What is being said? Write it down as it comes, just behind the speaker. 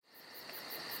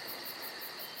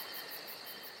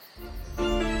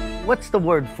What's the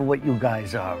word for what you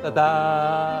guys are?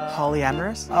 Ta-da!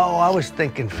 Polyamorous? Oh, I was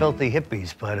thinking filthy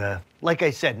hippies, but like I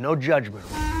said, no judgment.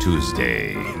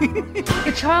 Tuesday.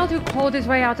 The child who clawed his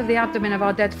way out of the abdomen of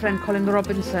our dead friend Colin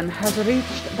Robinson has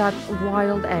reached that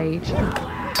wild age.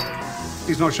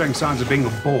 He's not showing signs of being a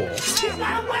bore.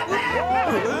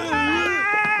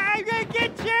 I'm gonna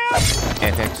get you!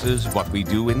 FX's What We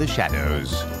Do in the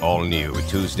Shadows. All new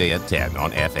Tuesday at 10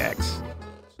 on FX.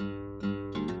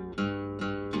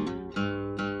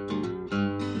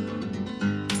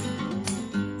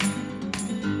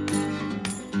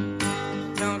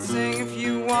 Don't sing if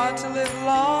you want to live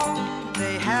long.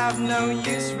 They have no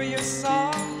use for your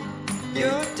song.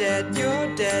 You're dead,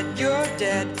 you're dead, you're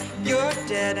dead, you're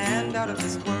dead and out of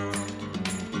this world.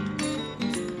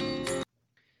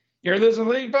 You're listening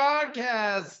to League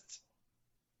Podcast,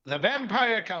 The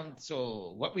Vampire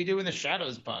Council, What We Do in the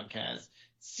Shadows podcast,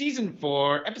 Season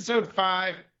 4, Episode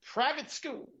 5, Private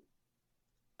School.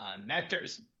 I'm Matt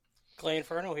Durson. Clay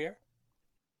Inferno here.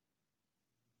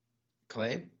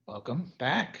 Clay, welcome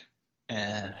back.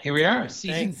 Here we are,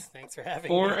 Season Thanks for having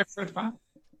 4, me. Episode 5.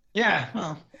 Yeah,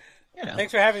 well, you know.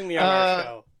 Thanks for having me on our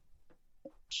show.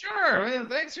 Sure, man,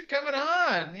 thanks for coming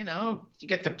on. You know, you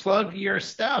get to plug your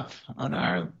stuff on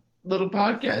our little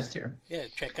podcast here. Yeah,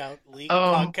 check out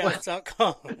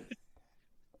leaguepodcast.com.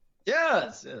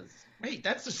 Yes. Wait,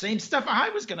 that's the same stuff I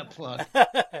was going to plug.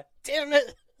 Damn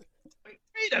it.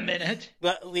 Wait a minute.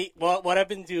 But what I've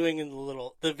been doing in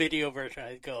the video version,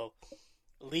 I go,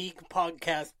 League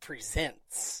Podcast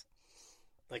Presents.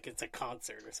 Like it's a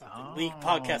concert or something. League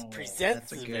Podcast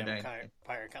Presents the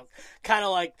Vampire Council. Kind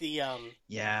of like the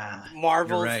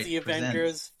Marvel's right, The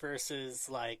Avengers versus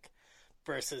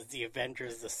the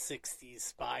Avengers, the 60s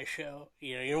spy show.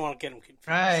 You know, you don't want to get them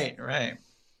confused. Right.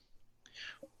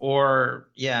 Or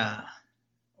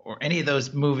any of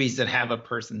those movies that have a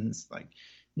person's like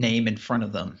name in front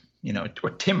of them, you know, or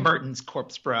Tim Burton's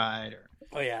Corpse Bride.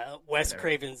 Wes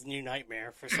Craven's New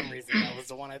Nightmare. For some reason, that was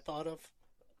the one I thought of.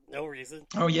 No reason.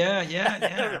 Oh, yeah. I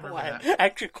don't know why. I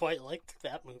actually quite liked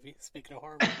that movie, speaking of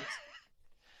horror movies.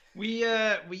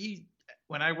 We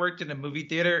when I worked in a movie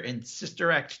theater and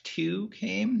Sister Act 2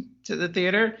 came to the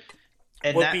theater.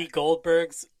 And Whoopi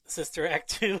Goldberg's Sister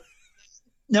Act 2?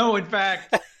 No, in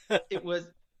fact, it was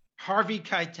Harvey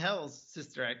Keitel's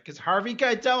Sister Act, because Harvey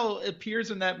Keitel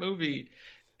appears in that movie.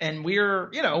 And we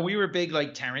were big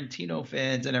like Tarantino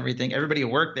fans and everything. Everybody who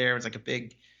worked there was like a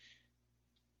big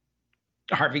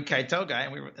Harvey Keitel guy,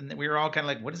 and we were all kind of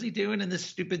like, what is he doing in this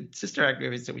stupid Sister Act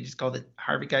movie? So we just called it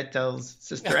Harvey Keitel's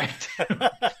Sister Act.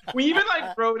 We even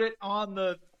like wrote it on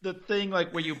the thing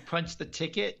like where you punch the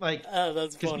ticket, like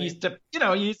that's funny. You used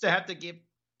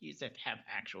to have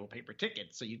actual paper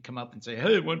tickets, so you'd come up and say,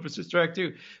 hey, one for Sister Act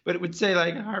 2, but it would say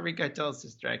like Harvey Keitel's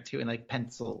Sister Act 2 in like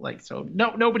pencil, like, so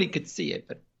nobody could see it,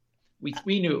 but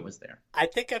we knew it was there. I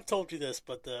think I've told you this,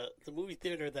 but the movie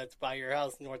theater that's by your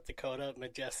house, North Dakota,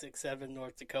 Majestic 7,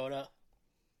 North Dakota.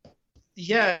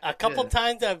 Yeah. A couple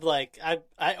times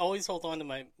I always hold on to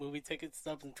my movie ticket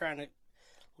stuff. I'm trying to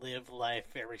live life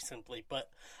very simply, but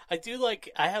I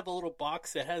have a little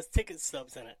box that has ticket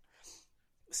stubs in it.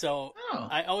 So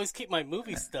I always keep my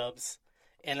movie stubs,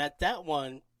 and at that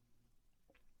one,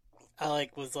 I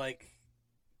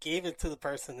gave it to the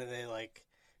person, and they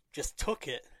just took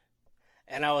it.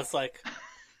 And I was like,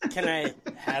 can I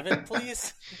have it,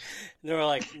 please? And they were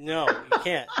like, no, you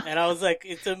can't. And I was like,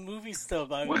 it's a movie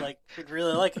stub. I would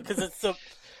really like it because it's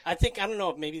I don't know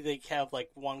if maybe they have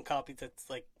one copy that's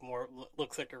more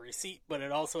looks like a receipt, but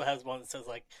it also has one that says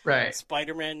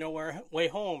Spider-Man No Way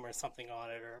Home or something on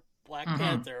it, or Black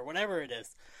Panther or whatever it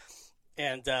is.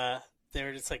 And they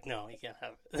were just like, no, you can't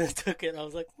have it. And they took it. I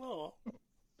was like, oh,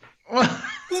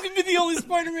 this could be the only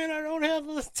Spider-Man I don't have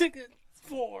a ticket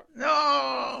for.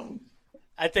 No.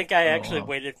 I think I actually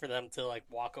waited for them to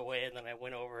walk away, and then I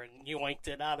went over and yoinked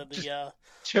it out of the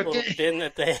little bin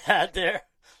that they had there.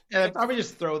 Yeah, they'd probably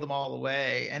just throw them all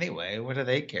away anyway. What do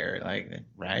they care?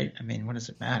 Right? I mean, what does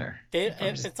it matter?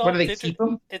 What do they keep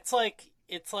them? It's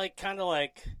kind of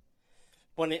like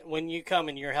when you come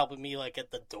and you're helping me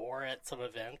at the door at some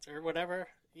event or whatever.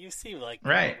 You see what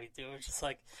we do. It's just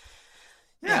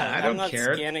yeah, I don't care. I'm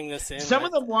not scanning this in. Some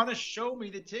of them want to show me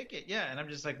the ticket. Yeah, and I'm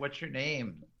just like, what's your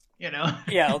name? You know?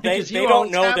 Yeah, they don't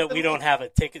know that we don't have a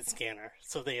ticket scanner,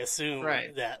 so they assume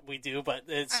that we do. But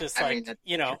it's just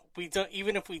we don't.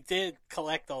 Even if we did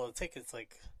collect all the tickets,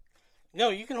 no,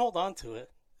 you can hold on to it.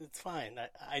 It's fine.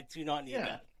 I do not need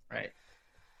that.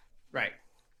 Right.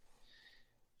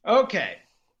 Okay.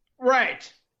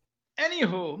 Right.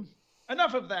 Anywho,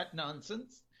 enough of that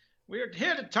nonsense. We're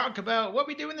here to talk about what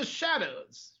we do in the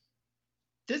shadows.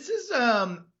 This is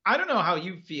I don't know how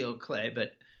you feel, Clay,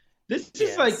 but this is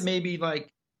Yes. like maybe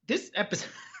like this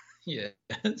episode. Yes.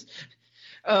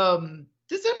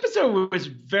 This episode was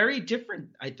very different,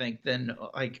 I think, than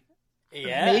like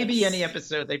maybe any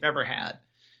episode they've ever had.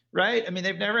 Right? I mean,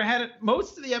 they've never had it.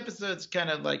 Most of the episodes kind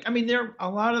of like, I mean, a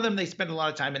lot of them, they spend a lot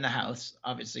of time in the house,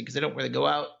 obviously, because they don't really go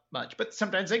out much, but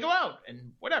sometimes they go out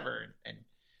and whatever. And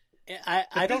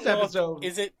I don't know. Episode,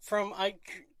 Is it from I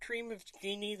Dream of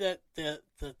Jeannie that the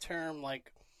term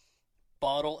like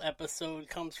bottle episode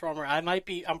comes from? Or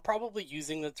I'm probably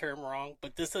using the term wrong,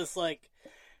 but this is like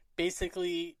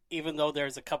basically, even though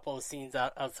there's a couple of scenes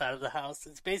outside of the house,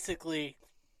 it's basically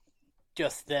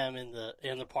just them in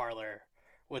the parlor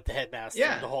with the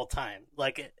headmaster the whole time.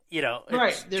 Like, you know,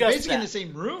 right. They're basically in the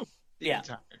same room. Yeah.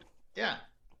 Yeah,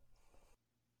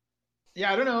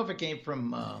 I don't know if it came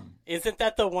from isn't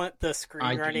that the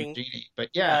screenwriting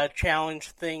but challenge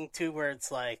thing too, where it's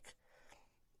like,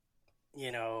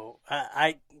 you know,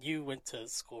 you went to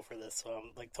school for this, so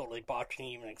I'm like totally botching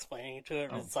even explaining it to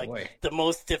it. It's like the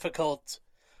most difficult,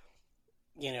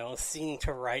 you know, scene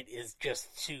to write is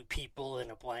just two people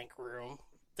in a blank room.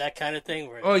 That kind of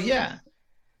thing. Oh yeah.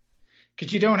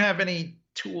 Because you don't have any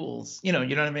tools, you know,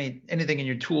 you don't have anything in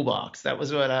your toolbox. That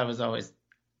was what I was always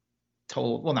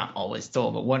told. Well, not always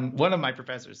told, but one of my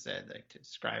professors said, like, to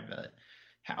describe that,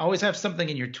 always have something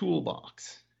in your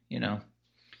toolbox, you know.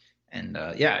 And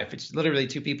if it's literally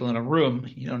two people in a room,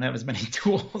 you don't have as many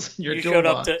tools in your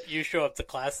toolbox. You show up to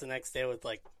class the next day with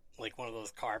like one of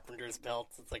those carpenter's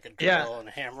belts. It's like a drill and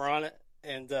a hammer on it.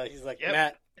 And he's like,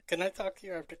 Matt, can I talk to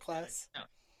you after class? No.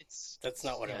 That's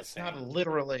not what I was saying. It's not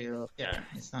literally.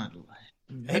 It's not.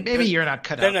 Maybe you're not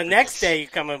cut out. Then the next day you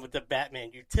come in with the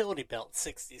Batman utility belt,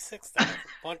 66. That has a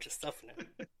bunch of stuff in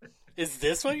it. Is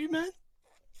this what you meant?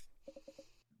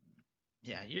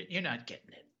 Yeah, you're not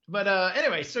getting it. But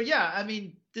anyway, so yeah, I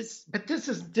mean this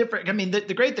is different. I mean,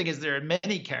 the great thing is there are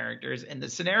many characters, and the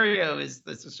scenario is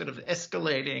this sort of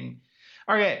escalating.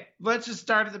 Okay, let's just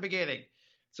start at the beginning.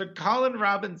 So Colin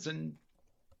Robinson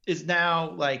is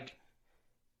now like.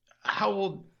 How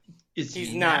old is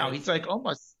he now? 9. He's like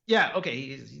almost,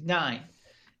 he's 9.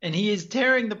 And he is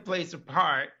tearing the place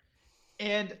apart.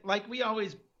 And like we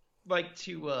always like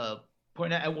to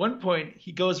point out, at one point,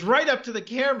 he goes right up to the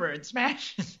camera and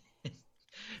smashes it.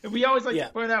 And we always like to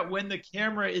point out when the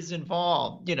camera is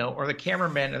involved, you know, or the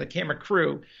cameraman or the camera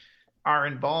crew are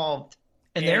involved.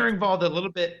 And they're involved a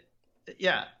little bit.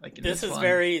 Yeah, like this is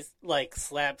very like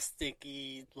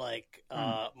slapsticky, like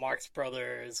Marx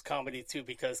Brothers comedy too,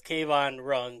 because Kayvon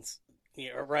runs, you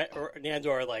know, or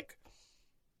Nandor like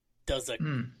does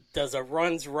a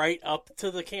runs right up to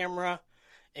the camera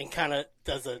and kind of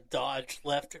does a dodge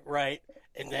left right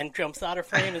and then jumps out of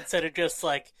frame instead of just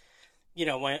like, you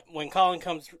know, when Colin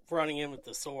comes running in with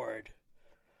the sword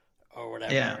or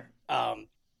whatever.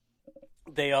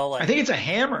 They all like. I think it's a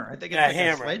hammer. I think it's like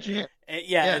hammer. A sledgehammer.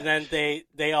 And then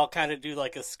they all kind of do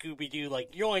like a Scooby-Doo,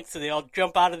 like yoink, so they all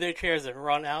jump out of their chairs and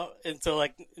run out. And so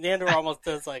like Nandor almost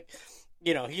does like,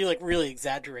 you know, he like really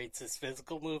exaggerates his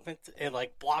physical movement and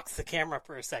like blocks the camera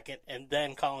for a second, and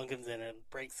then Colin comes in and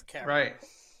breaks the camera. Right.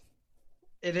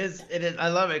 It is. I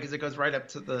love it because it goes right up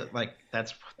to the like.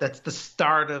 That's the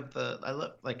start of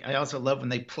the. I also love when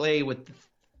they play with the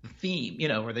theme. You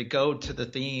know, where they go to the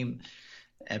theme.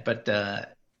 But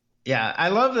I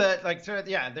love that. Like, so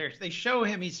they show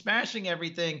him. He's smashing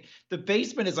everything. The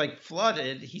basement is like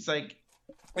flooded. He's like,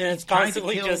 and it's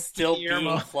constantly just still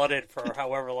being flooded for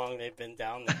however long they've been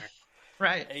down there.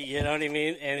 Right. You know what I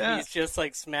mean? And he's just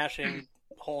like smashing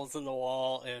holes in the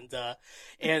wall,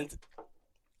 and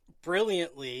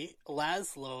brilliantly,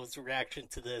 Laszlo's reaction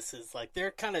to this is like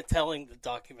they're kind of telling the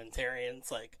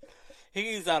documentarians like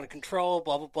he's out of control,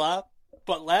 blah blah blah.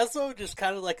 But Laszlo just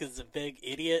kind of like is a big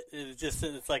idiot.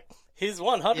 It's like he's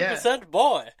 100%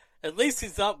 boy. At least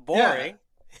he's not boring.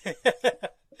 Yeah.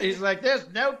 He's like, there's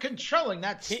no controlling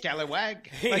that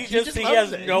scallywag. He he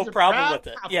has no problem with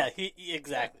it. Yeah,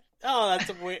 exactly. Oh,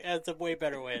 that's a way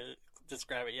better way to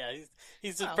describe it. Yeah,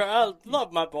 he's just I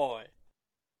love my boy.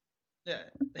 Yeah,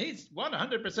 he's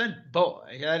 100%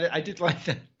 boy. I did like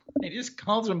that. He just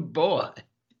calls him boy.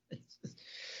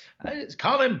 I just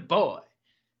call him boy.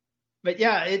 But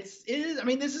yeah, it is. I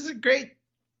mean, this is a great,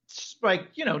 like,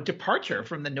 you know, departure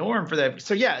from the norm for that.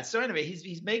 So yeah. So anyway,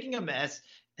 he's making a mess,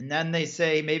 and then they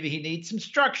say maybe he needs some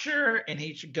structure and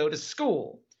he should go to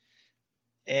school.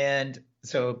 And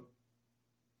so,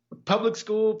 public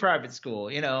school, private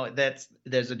school. You know,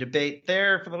 there's a debate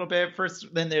there for a little bit.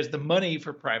 First, then there's the money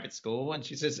for private school, and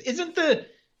she says, "Isn't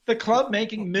the club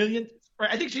making millions?" Or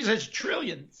I think she says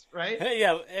trillions, right?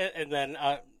 Yeah, and then.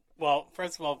 Well,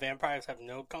 first of all, vampires have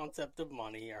no concept of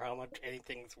money or how much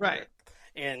anything's worth. Right.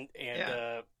 And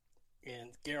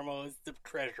Guillermo is the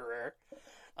treasurer.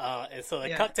 And so they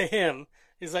Yeah. cut to him.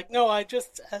 He's like, no, I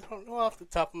don't know off the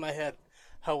top of my head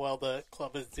how well the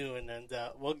club is doing, and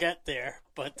we'll get there.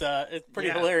 But it's pretty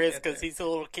Yeah, hilarious get because there. he's a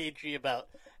little cagey about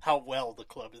how well the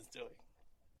club is doing.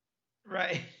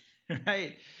 Right,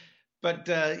 right. But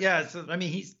so I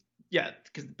mean,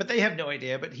 but they have no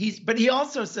idea. But he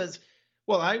also says,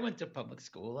 well, I went to public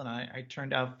school and I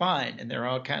turned out fine, and they're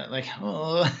all kind of like,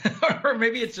 oh, or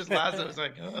maybe it's just Laszlo's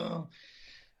like, oh,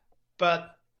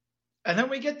 and then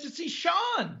we get to see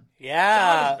Sean.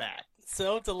 Yeah. Sean is back.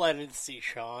 So delighted to see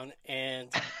Sean, and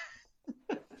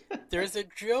there's a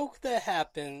joke that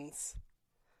happens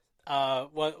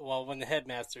when the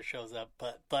headmaster shows up,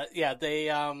 but yeah, they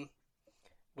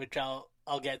which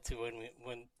I'll get to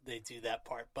when they do that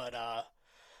part,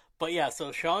 but yeah,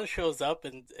 so Sean shows up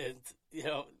and you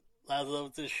know,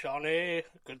 Laszlo says, Shawnee,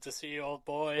 good to see you, old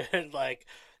boy, and like,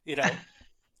 you know,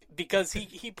 because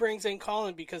he brings in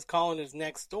Colin because Colin is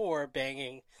next door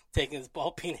taking his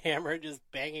ball peen hammer, just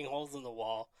banging holes in the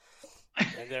wall.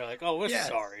 And they're like, oh, we're Yes.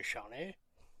 sorry, Shawnee.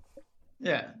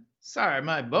 Yeah, sorry,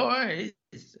 my boy.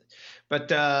 But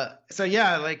so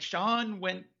yeah, like Sean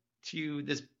went to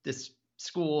this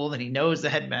school and he knows the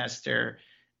headmaster,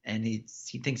 and he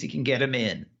thinks he can get him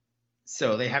in.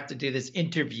 So they have to do this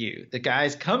interview. The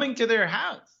guy's coming to their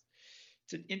house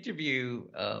to interview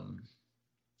them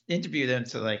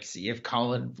to like see if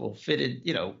Colin will fit in.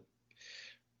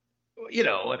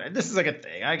 This is like a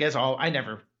thing. I guess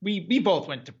we both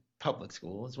went to public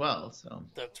school as well, so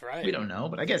That's right. we don't know.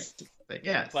 But I guess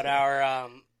yeah. But our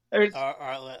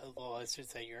well, I should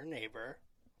say your neighbor.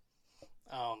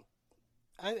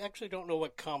 I actually don't know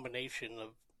what combination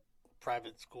of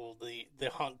private school the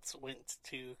Hunts went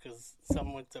to, because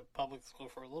some went to public school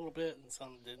for a little bit and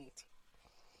some didn't.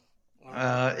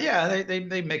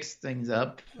 They mixed things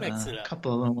up. Mix it up. A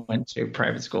couple of them went to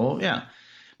private school. Yeah,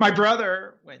 my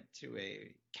brother went to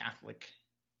a Catholic,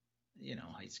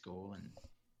 high school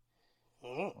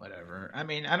and whatever. I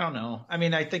mean, I don't know. I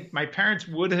mean, I think my parents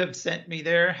would have sent me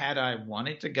there had I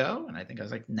wanted to go, and I think I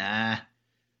was like, nah.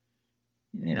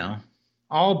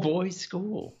 All boys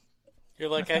school. You're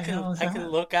like, What I the hell is can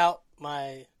that? look out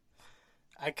my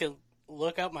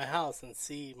house and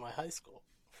see my high school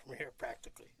from here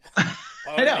practically.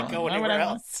 Why would know. I go Why would anywhere I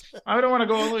else? I don't want to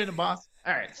go all the way to Boston.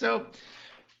 All right,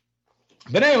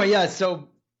 but anyway, yeah. So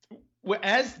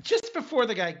as just before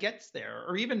the guy gets there,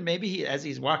 or even maybe as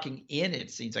he's walking in,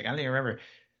 it seems like, I don't even remember,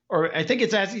 or I think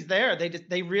it's as he's there,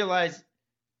 they realize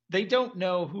they don't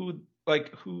know who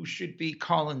should be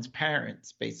Colin's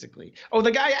parents, basically. Oh,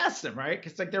 the guy asks them, right?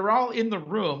 Because like they're all in the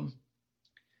room,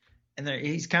 and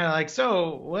he's kind of like,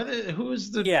 so who are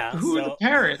the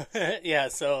parents? Yeah.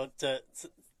 So to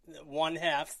one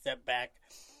half step back,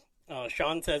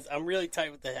 Sean says, "I'm really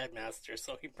tight with the headmaster,"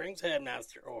 so he brings the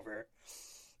headmaster over,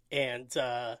 and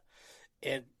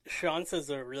Sean says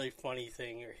a really funny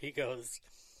thing, or he goes,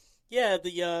 "Yeah,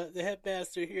 the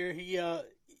headmaster here, he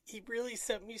really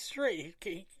set me straight.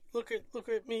 He look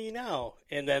at me now."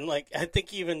 And then like I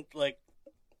think even like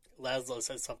Laszlo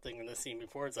says something in the scene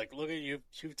before. It's like, look at you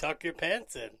tuck your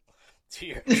pants in to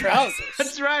your trousers.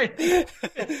 That's right.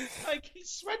 Like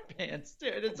he's sweatpants,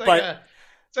 dude. It's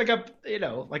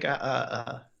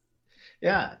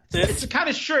it's the kind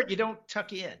of shirt you don't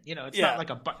tuck in. It's not like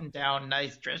a button-down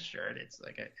nice dress shirt. It's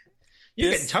like you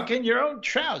can tuck in your own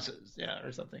trousers,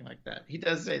 or something like that. He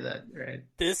does say that, right?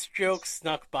 This joke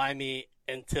snuck by me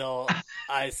until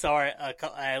I saw it.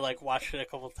 I watched it a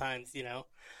couple times,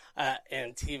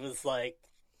 and he's like,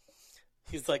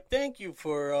 "Thank you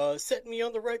for setting me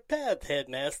on the right path,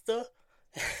 headmaster."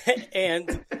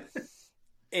 and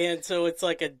so it's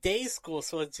like a day school,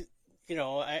 so it's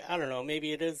I don't know,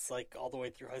 maybe it is like all the way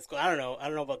through high school. I don't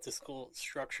know about the school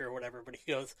structure or whatever. But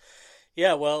he goes,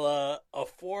 "Yeah, well, a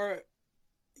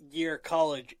 4-year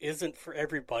college isn't for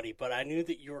everybody, but I knew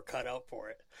that you were cut out for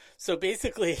it." So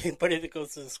basically, anybody that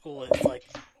goes to the school is like,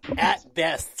 at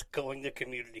best, going to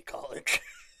community college.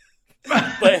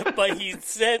 but he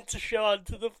sent Sean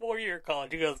to the 4-year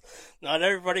college. He goes, "Not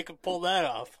everybody can pull that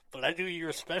off, but I knew you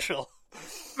were special."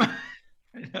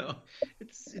 I know.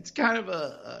 It's kind of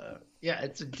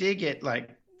it's a dig at like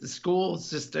the school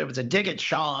system. It's a dig at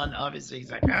Sean. Obviously,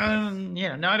 he's like,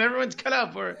 not everyone's cut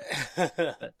out for it.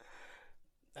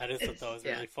 I just thought that was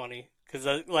really funny because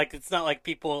it's not like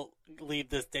people leave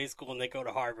this day school and they go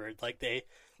to Harvard. Like they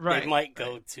might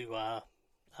go to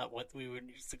what we would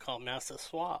used to call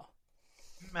Massasoit.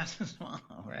 Massasoit,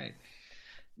 right?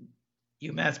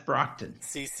 UMass Brockton.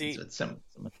 CC. That's what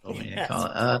someone told me to Yes, call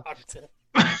it. Brockton.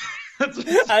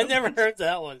 I never heard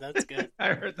that one. That's good.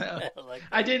 I heard that. I like that.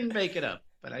 I didn't make it up,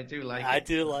 but I do like it. I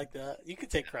do like that. You can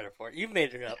take credit for it. You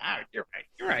made it up. You're right.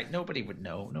 You're right. Nobody would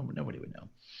know. Nobody would know.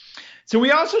 So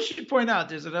we also should point out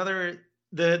there's another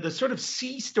the sort of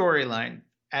C storyline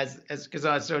as because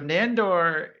so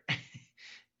Nandor.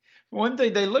 One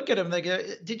thing they look at him, they go,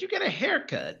 "Did you get a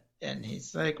haircut?" And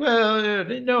he's like, "Well,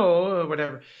 no, or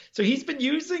whatever." So he's been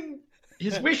using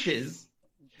his wishes.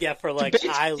 Yeah, for like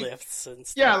eye lifts and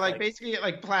stuff. Yeah, like basically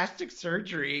like plastic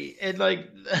surgery, and like,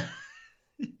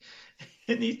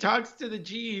 and he talks to the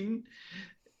gene,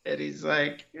 and he's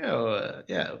like,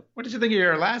 yeah, what did you think of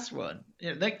your last one?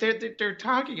 You know, like they're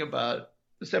talking about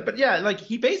stuff, but yeah, like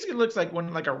he basically looks like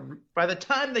one by the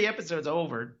time the episode's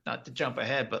over, not to jump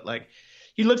ahead, but like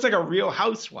he looks like a real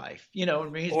housewife, you know. I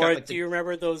mean, he's got, like, do you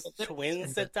remember those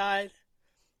twins that died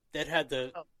that had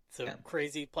the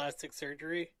crazy plastic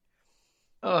surgery?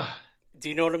 Do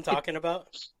you know what I'm talking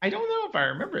about? I don't know if I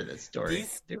remember this story.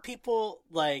 These people,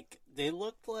 like, they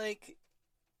looked like,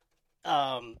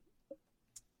 I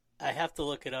have to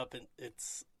look it up, and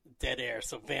it's dead air,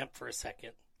 so vamp for a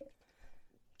second.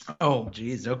 Oh,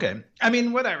 geez, okay. I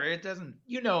mean, whatever, it doesn't,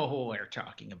 you know who we're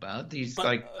talking about. These,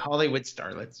 like, Hollywood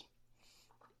starlets.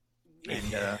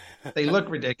 And they look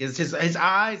ridiculous. His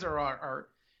eyes are,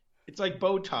 it's like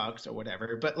Botox or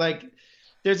whatever, but, like,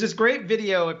 there's this great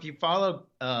video if you follow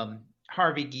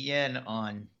Harvey Guillen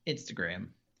on Instagram.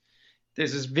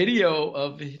 There's this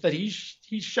video that he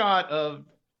shot of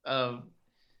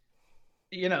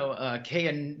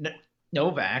Kayvan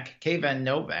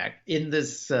Novak in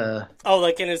this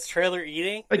like in his trailer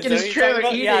eating? Like in his trailer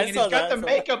eating, yeah, and he's got the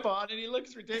makeup on and he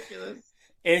looks ridiculous.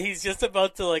 And he's just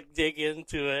about to like dig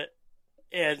into it,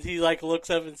 and he like looks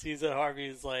up and sees that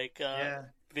Harvey's like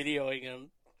videoing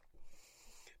him.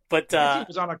 But he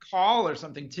was on a call or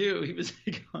something too. He was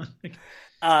like on.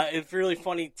 It's really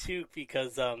funny too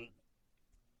because the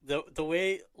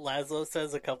way Laszlo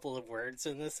says a couple of words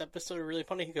in this episode are really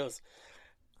funny. He goes,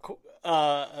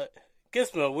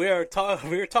 "Gizmo, we are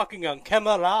talking on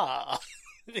camera,"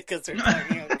 because they're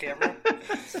talking on camera.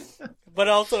 But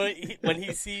also when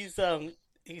he sees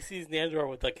Nandor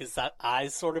with like his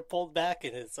eyes sort of pulled back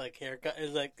and his like haircut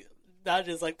is like. Not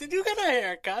just like, did you get a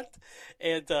haircut?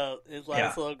 And his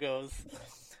Laszlo goes,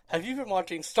 have you been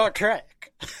watching Star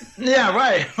Trek? Yeah,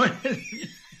 right.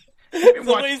 The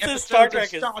way he says Star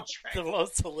Trek is the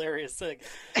most hilarious thing.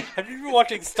 Have you been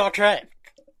watching Star Trek?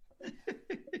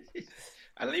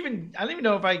 I don't even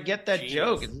know if I get that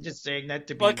joke. Is he just saying that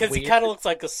to be because he kind of looks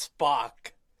like a Spock.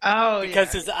 Oh,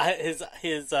 because his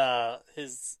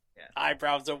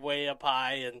eyebrows are way up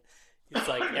high and. He's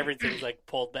like everything's like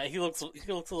pulled back. He looks a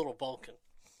little Vulcan.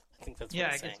 I think that's what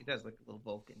I saying. guess he does look a little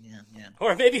Vulcan. Yeah.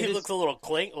 Or maybe he looks a little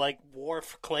like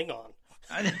Worf Klingon.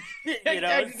 You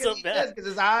know, it's so bad because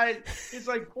his eyes, his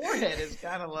like forehead is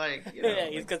kind of like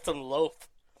he's got some loaf.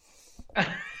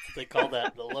 They call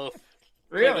that the loaf.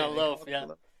 Really, Klingon loaf. Yeah.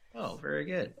 Oh, very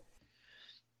good.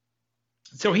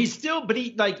 So he's still, but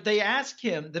they ask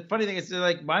him. The funny thing is, they're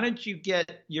like, why don't you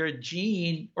get your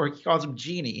gene, or he calls him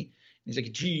Genie. He's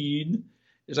like, Gene.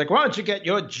 He's like, why don't you get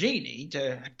your genie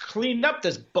to clean up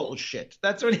this bullshit?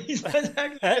 That's what he says.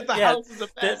 The house is a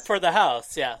mess. For the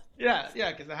house, yeah. Yeah,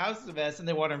 because the house is a mess, and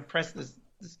they want to impress this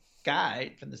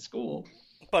guy from the school.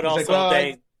 But he's also,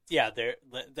 like,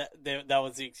 that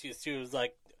was the excuse, too. It was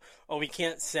like, oh, we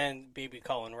can't send baby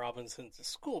Colin Robinson to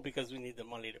school because we need the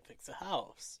money to fix the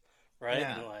house. Right?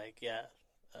 Yeah. And like,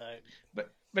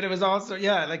 But it was also,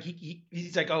 like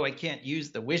he's like, oh, I can't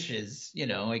use the wishes,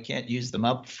 I can't use them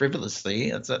up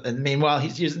frivolously. And meanwhile,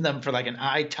 he's using them for like an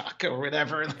eye tuck or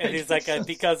whatever. And he's like,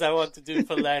 because I want to do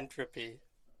philanthropy.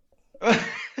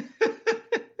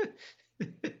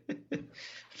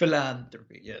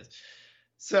 Philanthropy, yes.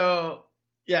 So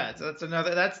that's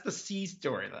the C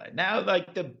storyline. Now,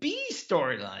 like the B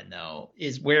storyline, though,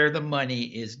 is where the money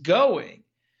is going.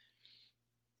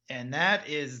 And that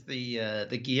is the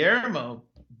Guillermo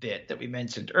bit that we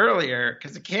mentioned earlier,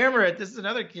 because the camera, this is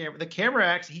another camera. The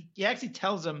camera he actually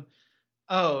tells him,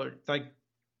 "Oh, like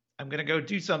I'm gonna go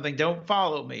do something. Don't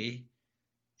follow me,"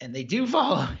 and they do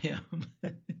follow him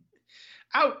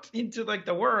out into like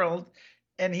the world,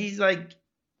 and he's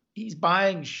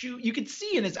buying shoes. You can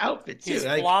see in his outfit too. He's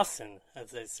flossing,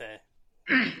 as they say.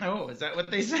 Oh, is that what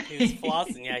they say? He's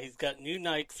flossing. Yeah, he's got new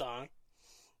Nikes on.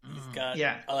 He's got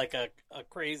like a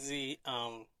crazy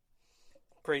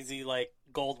like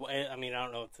gold. I mean, I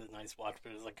don't know if it's a nice watch,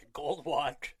 but it's like a gold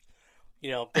watch.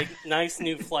 Big, nice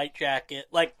new flight jacket.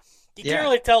 Like you can't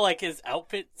really tell. Like his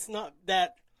outfit's not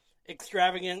that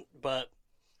extravagant, but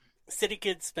city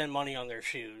kids spend money on their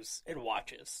shoes and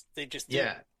watches. They just do.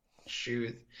 Yeah.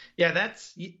 Shoot. Yeah,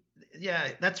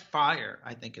 that's fire,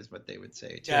 I think is what they would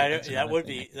say too. Yeah, That's that another would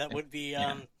thing be I can that think. would be.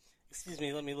 Yeah. Excuse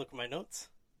me, let me look at my notes.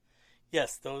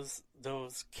 Yes, those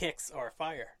kicks are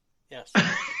fire. Yes.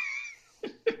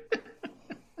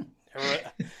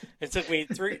 It took me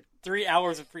three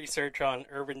hours of research on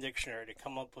Urban Dictionary to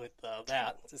come up with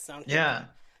that to sound. Yeah,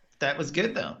 that was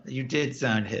good though. You did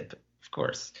sound hip, of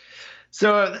course.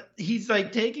 So he's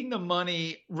like taking the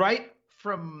money right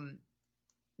from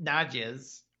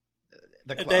Nadia's,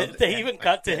 the club. They even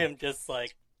cut to him just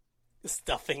like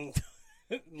stuffing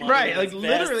money Right, in like his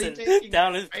literally vest and taking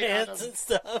down his it right out pants of- and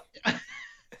stuff.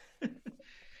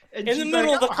 And in the she's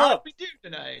middle like, of the "Oh, how club. did we do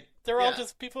tonight?" They're all Yeah.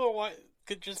 just people who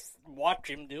could just watch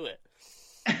him do it.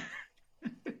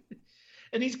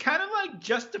 And he's kind of like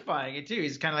justifying it too.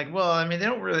 He's kind of like, well, I mean, they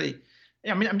don't really.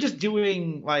 I mean, I'm just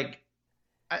doing like,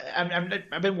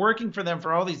 I've been working for them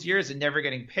for all these years and never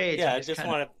getting paid. so Yeah, I'm I just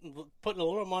kinda- want to put a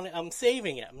little money. I'm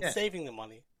saving it. I'm Yeah. saving the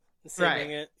money. I'm saving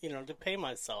Right. it, to pay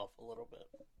myself a little bit.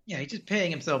 Yeah, he's just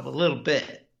paying himself a little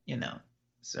bit,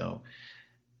 So,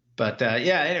 but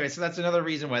yeah. Anyway, so that's another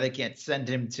reason why they can't send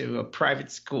him to a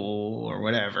private school or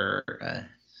whatever.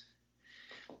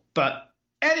 But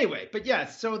anyway, yeah.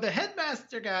 So the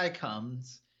headmaster guy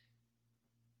comes,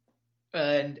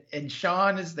 and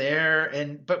Sean is there,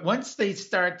 but once they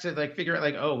start to like figure out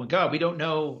like, oh my God, we don't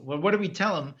know. Well, what do we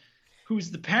tell him? Who's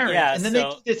the parent? Yeah, and then so-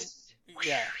 they do this.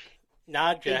 Yeah,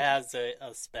 Nadja They- has a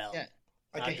spell. Yeah,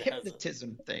 like a Nadja has a-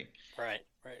 hypnotism thing. Right.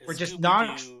 Or just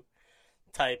Scooby-Doo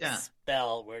type Yeah.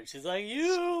 spell where she's like,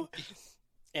 you.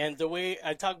 And the way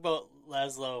I talk about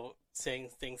Laszlo saying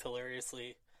things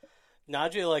hilariously,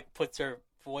 Nadja like puts her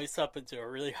voice up into a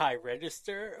really high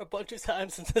register a bunch of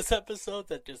times in this episode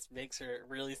that just makes her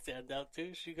really stand out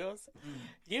too. She goes,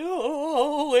 "You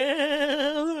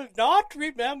will not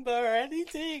remember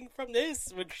anything from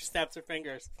this," when she snaps her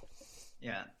fingers.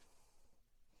 Yeah.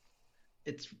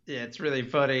 It's really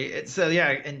funny. And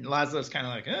Laszlo's kind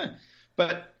of like,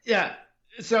 but yeah.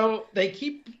 So they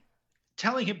keep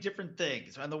telling him different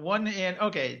things. On the one hand,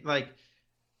 okay, like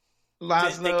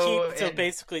Laszlo. So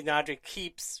basically, Nadja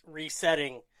keeps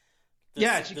resetting.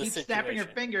 She keeps snapping her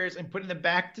fingers and putting them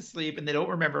back to sleep, and they don't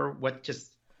remember what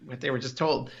they were just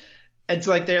told. It's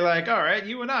like they're like, all right,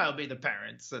 you and I'll be the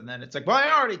parents, and then it's like, well, I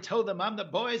already told them I'm the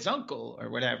boy's uncle or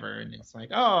whatever, and it's like,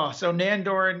 oh, so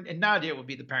Nandor and Nadia will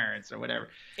be the parents or whatever.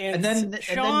 And then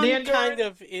Sean Nandor kind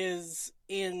of is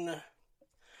in.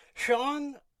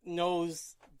 Sean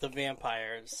knows the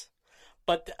vampires,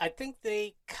 but I think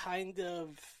they kind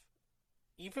of,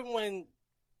 even when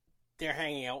they're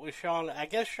hanging out with Sean, I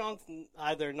guess Sean's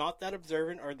either not that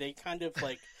observant or they kind of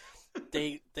like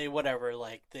they whatever,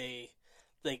 like they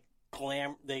like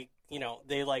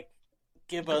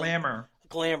give a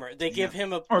glamour. They give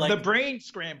him a or the brain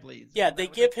scramblies. Yeah, they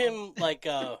give him like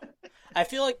a. I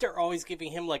feel like they're always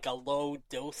giving him like a low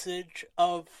dosage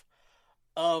of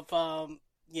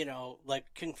like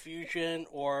confusion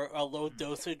or a low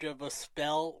dosage of a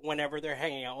spell whenever they're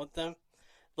hanging out with them,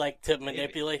 like to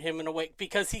manipulate him in a way,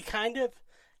 because he kind of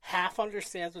half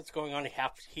understands what's going on,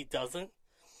 half he doesn't.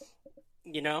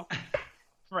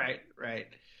 Right.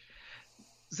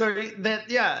 So that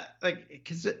like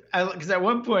because at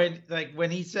one point, like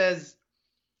when he says,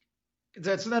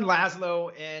 so then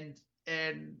Laszlo and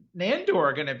Nandor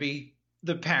are gonna be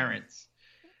the parents.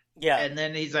 Yeah. And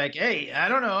then he's like, hey, I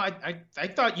don't know, I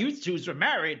thought you two were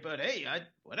married, but hey,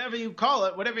 whatever you call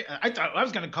it, I thought I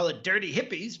was gonna call it dirty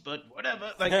hippies, but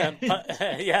whatever. Like,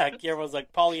 yeah, Guillermo's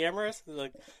like polyamorous. He's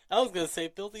like, I was gonna say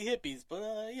filthy hippies, but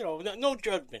no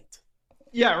judgment.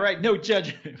 Yeah, right. No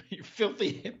judgment. You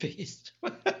filthy hippies.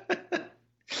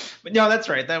 But no, that's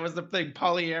right. That was the thing.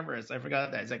 Polyamorous. I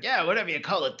forgot that. He's like, yeah, whatever you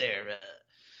call it there.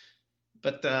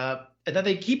 But and then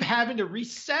they keep having to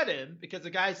reset him because the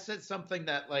guy said something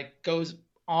that like goes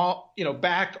all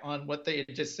back on what they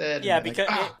had just said. Yeah, and because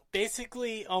like, it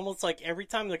basically almost like every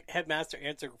time the headmaster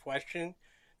answers a question,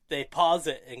 they pause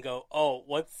it and go, "Oh,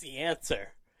 what's the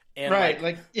answer?" And right,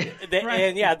 right.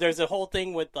 And yeah, there's a whole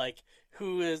thing with like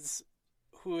who is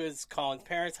Colin's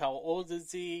parents, how old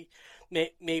is he?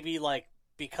 Maybe like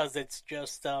because it's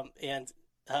just and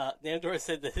Nandor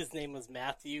said that his name was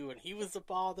Matthew and he was the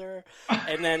father,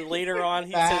 and then later on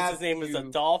he says his name is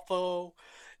Adolfo,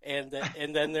 and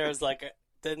then there's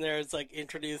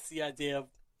introduced the idea of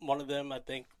one of them, I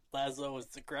think Laszlo is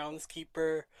the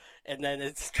groundskeeper, and then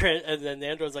and then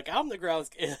Nandor's like, I'm the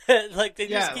groundskeeper. Like they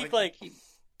just keep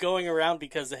going around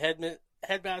because the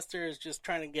headmaster is just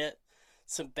trying to get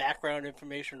some background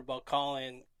information about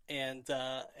Colin, and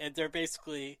they're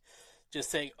basically just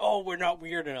saying, "Oh, we're not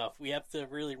weird enough. We have to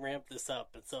really ramp this up."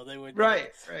 And so they would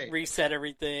reset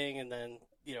everything, and then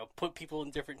put people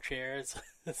in different chairs.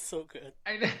 It's so good.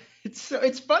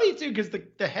 It's funny too because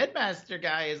the headmaster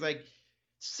guy is like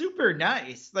super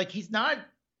nice. Like he's not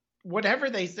whatever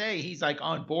they say he's like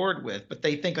on board with, but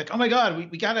they think like, oh my god,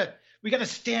 we gotta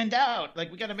stand out.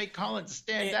 Like we gotta make Collins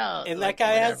stand out. And like, that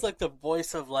guy whatever. has like the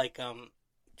voice of like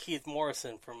Keith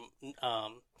Morrison from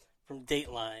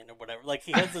Dateline or whatever. Like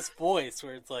he has this voice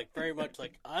where it's like very much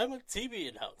like I'm a TV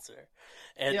announcer,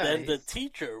 and Yeah, then the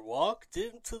teacher walked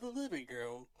into the living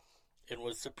room and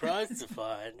was surprised to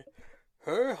find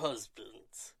her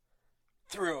husband's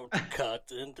throat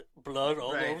cut and blood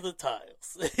all Right. over the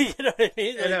tiles. You know what I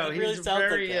mean? I know it really he's sounds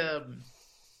very. like that.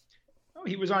 Oh,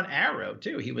 he was on Arrow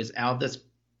too. He was Aldous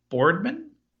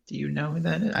Boardman. Do you know who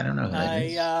that is? I don't know who that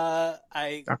is.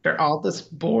 I Dr. Aldous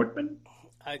Boardman.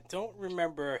 I don't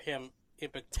remember him in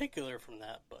particular from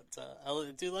that, but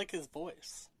I do like his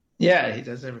voice. Yeah, he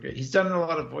does have a great. He's done a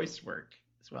lot of voice work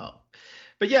as well.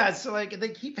 But yeah, so like they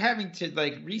keep having to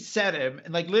like reset him,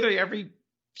 and like literally every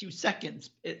few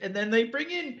seconds, and then they bring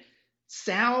in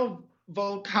Sal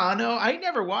Vulcano. I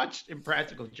never watched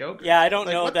Impractical Jokers. Yeah, I don't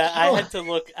Like, know what that. the I hell? had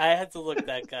to look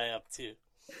that guy up too.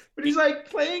 But he's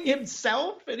like playing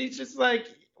himself, and he's just like,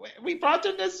 we brought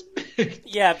in this.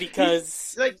 Yeah,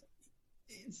 because like,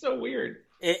 it's so weird.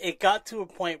 it got to a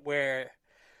point where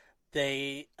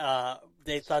they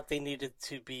thought they needed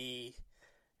to be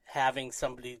having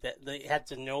somebody that they had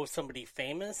to know somebody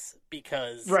famous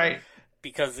because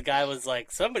the guy was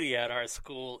like, somebody at our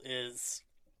school is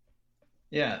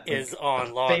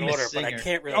on Law and famous Order, but I singer.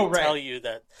 can't really tell you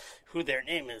that who their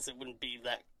name is. It wouldn't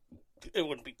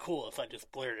be cool if I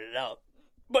just blurted it out.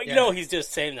 But he's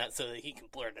just saying that so that he can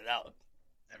blurt it out.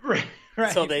 Right.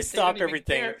 So they stop don't even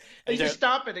everything. care. They and just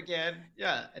stop it again.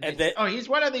 Yeah. And they, he's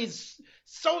one of these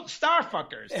star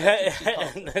fuckers.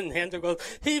 and then Andrew goes,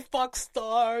 he fucks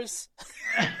stars.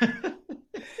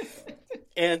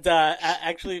 And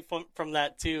actually, from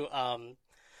that too,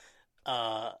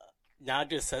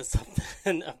 Nadja says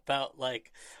something about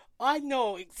like, I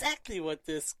know exactly what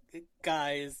this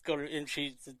guy is going to, and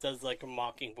she does like a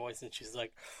mocking voice, and she's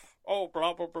like, oh,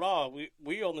 blah, blah, blah.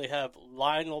 We only have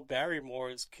Lionel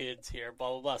Barrymore's kids here, blah,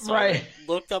 blah, blah. So I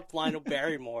looked up Lionel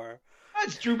Barrymore.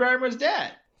 That's Drew Barrymore's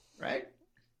dad, right?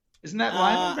 Isn't that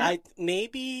Lionel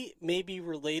Barrymore? Maybe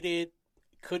related.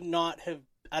 Could not have.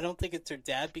 I don't think it's her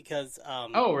dad because.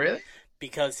 Oh, really?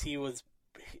 Because he was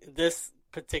this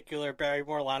particular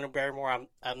Barrymore, Lionel Barrymore.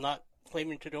 I'm not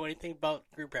claiming to know anything about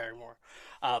Drew Barrymore,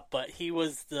 but he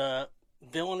was the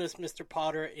villainous Mr.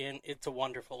 Potter in It's a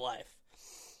Wonderful Life.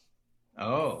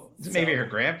 Oh, maybe her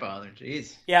grandfather.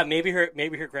 Jeez. Yeah, maybe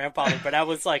her grandfather. But I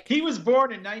was like, he was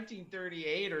born in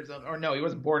 1938 or something. Or no, he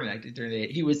wasn't born in 1938.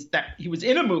 He was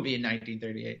in a movie in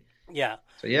 1938. Yeah.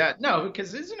 So yeah, no,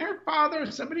 because isn't her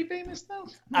father somebody famous though?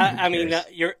 I mean,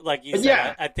 you're like you said.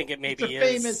 Yeah, I think it maybe it's a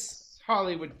famous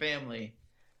Hollywood family.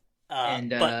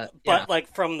 But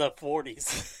like from the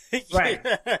 40s. Right.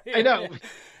 I know.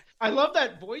 I love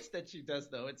that voice that she does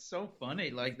though. It's so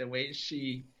funny, like the way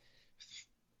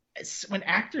when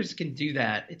actors can do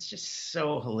that, it's just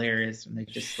so hilarious when they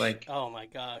just like. Oh my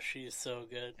gosh, she's so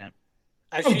good. Yeah.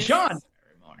 John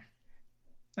Barrymore.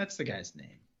 That's the guy's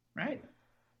name, right?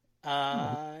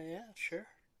 Yeah, sure.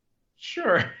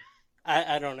 Sure.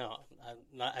 I don't know.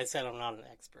 I said I'm not an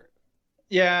expert.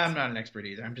 Yeah, I'm not an expert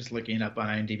either. I'm just looking it up on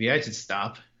IMDb. I should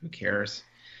stop. Who cares?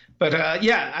 But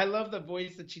yeah, I love the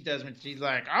voice that she does when she's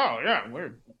like, "Oh yeah,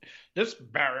 we're this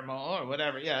Barrymore or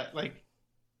whatever." Yeah, like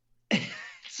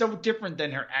so different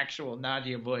than her actual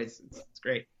Nadia voice. It's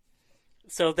great.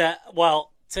 So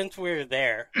since we're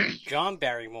there, John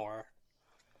Barrymore,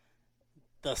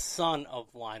 the son of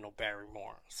Lionel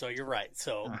Barrymore. So you're right.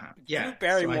 So Drew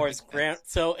Barrymore's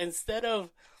So instead of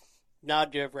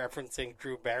Nadia referencing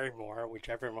Drew Barrymore, which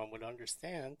everyone would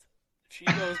understand, she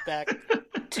goes back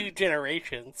 2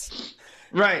 generations.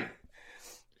 Right.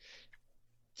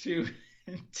 To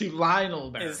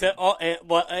Lionel Barrymore. Is that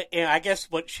and I guess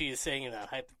what she is saying in that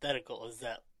hypothetical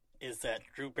is that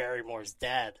Drew Barrymore's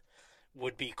dad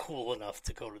would be cool enough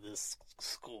to go to this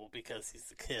school because he's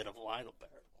the kid of Lionel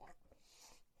Barrymore.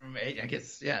 I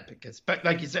guess, yeah, but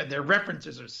like you said, their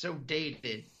references are so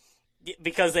dated.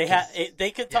 Because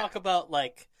they could talk about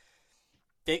like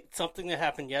something that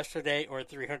happened yesterday or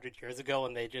 300 years ago,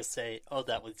 and they just say, "Oh,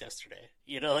 that was yesterday."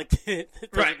 You know, like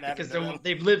right? Because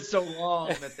they've lived so long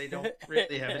that they don't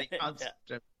really have any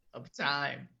concept of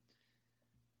time.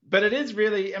 But it is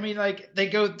really, I mean, like they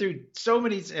go through so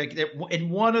many. Like, in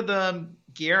one of them,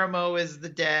 Guillermo is the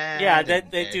dad. Yeah,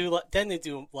 they do. Then they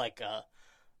do like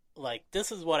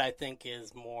this is what I think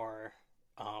is more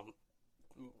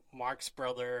Marx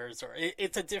Brothers, or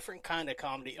it's a different kind of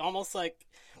comedy, almost like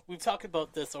we've talked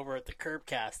about this over at the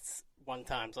Curbcasts one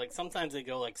time. Like sometimes they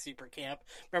go like super camp.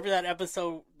 Remember that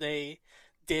episode they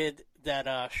did that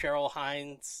Cheryl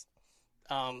Hines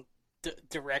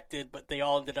directed, but they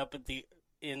all ended up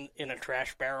in a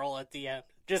trash barrel at the end,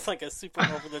 just like a super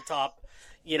over the top,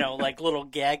 like little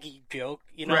gaggy joke.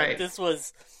 Right. This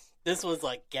was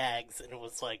like gags, and it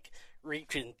was like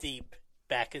reaching deep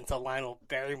back into Lionel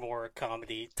Barrymore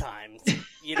comedy times.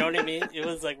 You know what I mean? It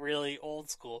was like really old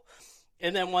school.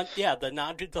 And then the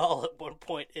Nadja doll at one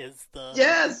point is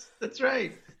yes, that's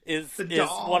right. Is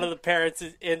doll. One of the parents,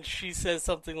 and she says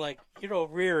something like,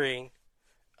 rearing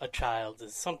a child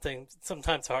is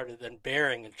sometimes harder than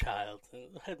bearing a child.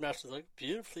 And the headmaster's like,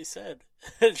 beautifully said.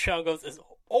 And Sean goes,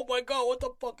 oh my God, what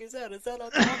the fuck is that? Is that a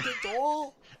Nadja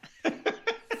doll?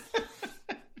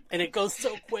 And it goes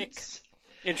so quick.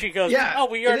 And she goes, oh,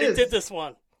 we already did this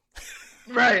one.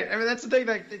 Right. I mean, that's the thing.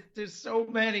 Like, there's so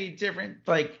many different,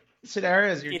 like,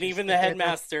 scenarios. And even the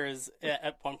headmaster is,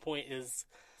 at one point, is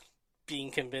being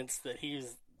convinced that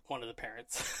he's one of the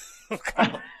parents.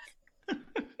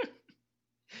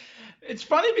 It's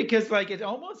funny because, like, it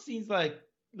almost seems like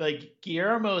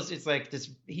Guillermo's is like this.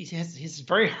 He has his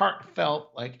very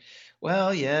heartfelt, like,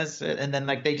 well, yes, and then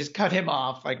like they just cut him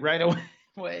off like right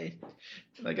away.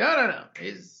 Like, I don't know.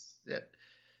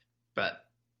 But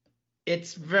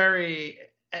it's very,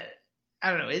 I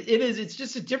don't know. It's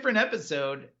just a different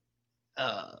episode,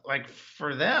 like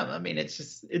for them. I mean,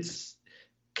 it's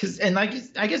because, and like,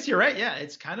 I guess you're right. Yeah.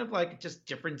 It's kind of like just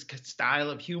different style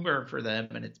of humor for them.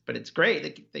 But it's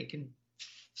great. They can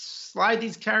slide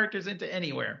these characters into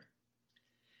anywhere.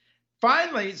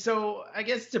 Finally. So I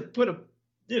guess to put a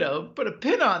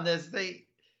pin on this, the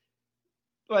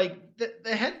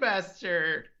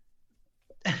headmaster,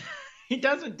 he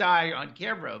doesn't die on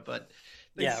camera, but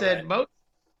they said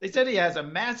he had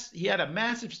a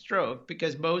massive stroke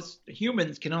because most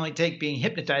humans can only take being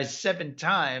hypnotized 7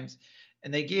 times,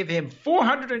 and they gave him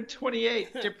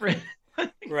 428 different.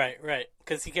 Right,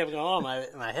 because he kept going, oh,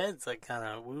 my head's like kind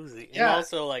of woozy, and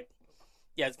also like,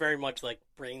 it's very much like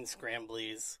brain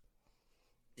scramblies.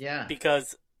 Yeah,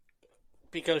 because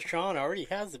Sean already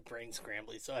has the brain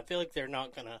scrambly, so I feel like they're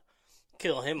not gonna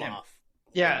kill him off.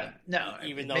 Yeah, no.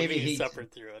 Even though he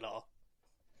suffered through it all.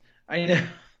 I know.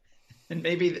 And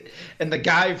the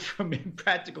guy from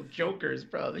Impractical Jokers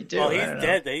probably too. Well, he's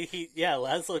dead.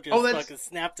 Laszlo just fucking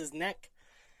snapped his neck.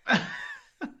 I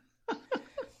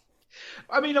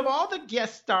mean, of all the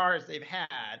guest stars they've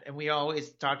had, and we always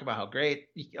talk about how great,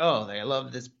 they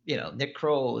love this, Nick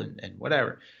Kroll and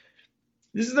whatever.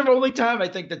 This is the only time I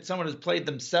think that someone has played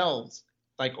themselves.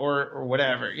 Like or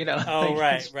whatever, Oh,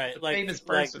 right. Like famous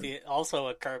person. Also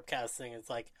a Curbcast thing. It's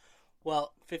like,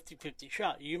 well, 50-50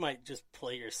 shot. You might just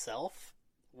play yourself,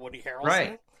 Woody Harrelson,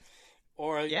 right?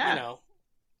 Or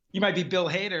you might be Bill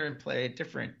Hader and play a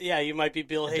different. Yeah, you might be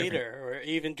Bill Hader or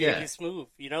even JB Smoove.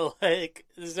 Like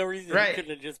there's no reason he couldn't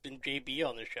have just been JB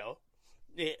on the show.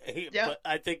 But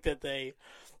I think that they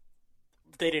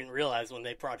didn't realize when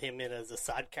they brought him in as a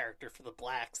side character for the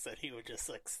blacks that he would just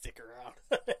like stick around.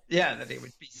 That it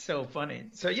would be so funny.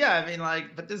 So I mean,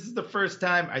 like, but this is the first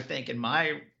time I think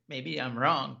maybe I'm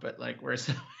wrong, but like where it's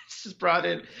just brought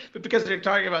in, but because they're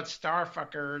talking about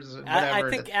starfuckers and whatever.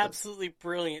 I think absolutely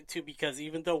brilliant too, because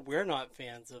even though we're not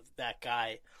fans of that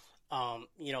guy,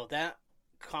 that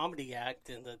comedy act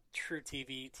in the True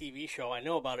TV show, I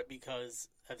know about it because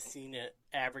I've seen it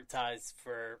advertised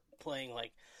for playing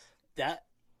like that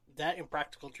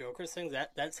Impractical Jokers thing,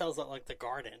 that sells out like The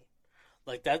Garden,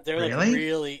 like that. They're like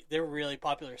they're really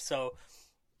popular. So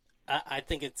I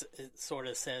think it sort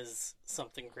of says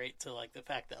something great to like the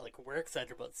fact that like we're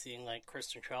excited about seeing like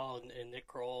Kristen Shaw and Nick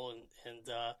Kroll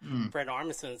and Fred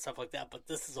Armisen and stuff like that. But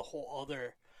this is a whole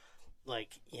other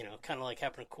like kind of like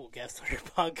having a cool guest on your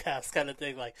podcast kind of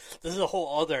thing. Like this is a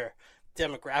whole other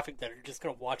demographic that are just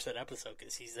gonna watch that episode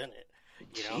because he's in it.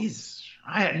 Jeez,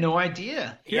 I had no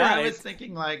idea. I was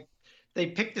thinking like they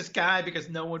picked this guy because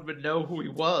no one would know who he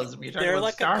was. They're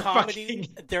like a comedy.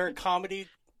 They're a comedy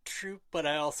troupe, but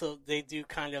they do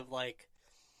kind of like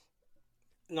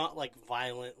not like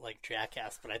violent like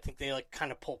Jackass, but I think they like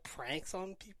kind of pull pranks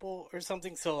on people or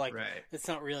something. So like it's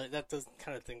not really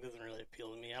kind of thing doesn't really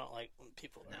appeal to me. I don't like when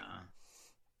people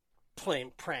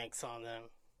playing pranks on them.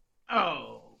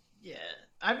 Oh. Yeah,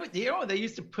 I would. They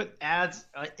used to put ads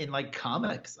in like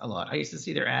comics a lot. I used to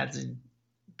see their ads in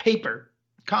paper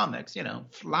comics,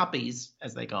 floppies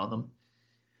as they call them.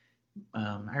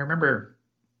 I remember,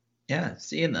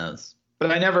 seeing those,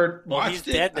 but I never watched it.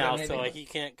 He's dead now, so he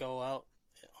can't go out.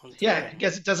 I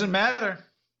guess it doesn't matter.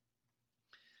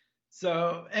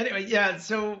 So anyway,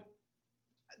 so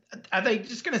Are they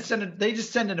just going to send it? They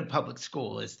just send it to public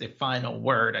school is the final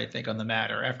word, I think, on the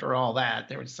matter. After all that,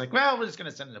 they were just like, well, we're just going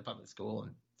to send it to public school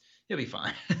and he'll be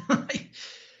fine.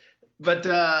 But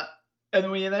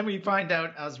and then we find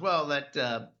out as well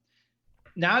that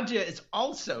Nadia is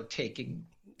also taking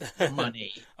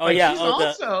money. She's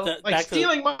also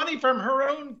stealing money from her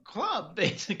own club,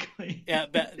 basically. Yeah,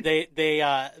 but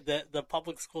the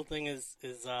public school thing is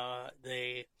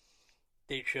they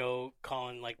show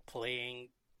Colin like playing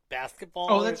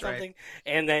basketball or something,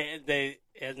 right. and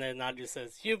then Nadia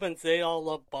says humans, they all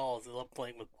love balls, they love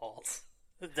playing with balls.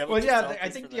 I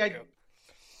think the idea,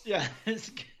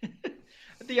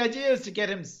 the idea is to get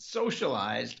him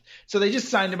socialized, so they just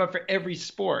signed him up for every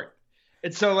sport.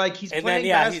 And so, like, he's playing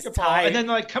basketball, and then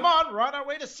like, come on, we're on our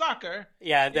way to soccer.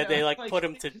 Yeah, and then they put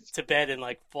him to bed in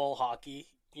like full hockey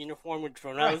uniform. Which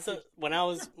when I was not when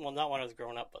I was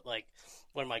growing up, but like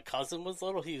when my cousin was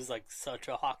little, he was like such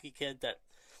a hockey kid that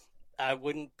I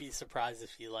wouldn't be surprised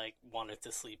if he like wanted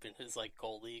to sleep in his like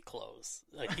goalie clothes.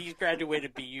 Like he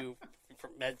graduated BU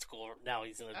from med school. Now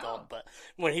he's an adult, but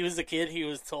when he was a kid, he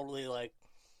was totally like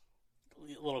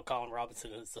little Colin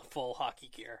Robinson is the full hockey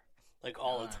gear, like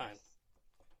all the time.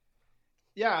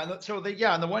 Yeah, so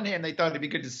on the one hand, they thought it'd be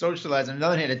good to socialize. On the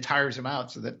other hand, it tires him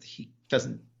out so that he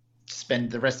doesn't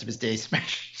spend the rest of his day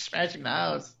smashing the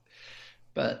house.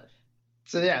 But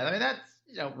so yeah, I mean that's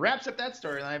wraps up that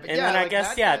storyline. But and then I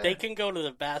guess they can go to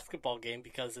the basketball game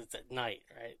because it's at night,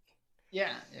 right?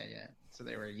 Yeah. So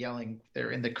they were yelling. They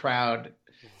were in the crowd,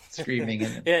 screaming.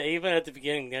 Yeah, even at the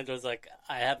beginning, Nando's like,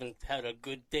 "I haven't had a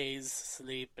good day's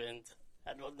sleep, and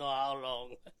I don't know how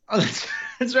long." Oh,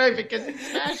 that's right, because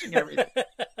he's smashing everything.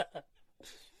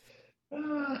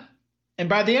 And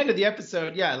by the end of the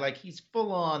episode, like he's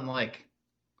full on like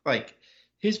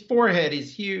his forehead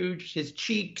is huge, his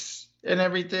cheeks and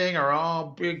everything are all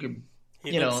big. And,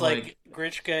 he looks like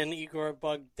Grishka and Igor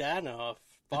Bogdanov.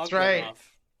 That's right.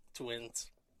 Twins.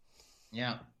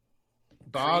 Yeah.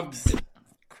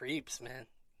 Creeps, man.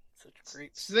 Such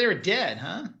creeps. So they were dead,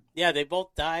 huh? Yeah, they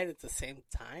both died at the same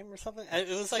time or something. It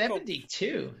was like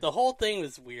 72. The whole thing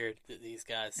was weird, these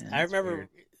guys. Yeah, I remember weird.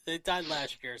 They died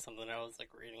last year or something. I was like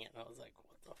reading it and I was like,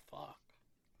 what the fuck?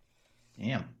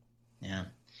 Damn. Yeah.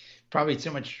 Probably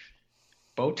too much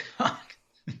Botox.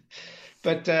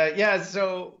 But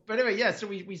so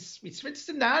we switched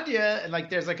to Nadia, and like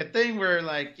there's like a thing where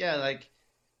like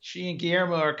she and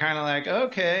Guillermo are kind of like,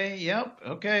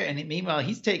 okay, and meanwhile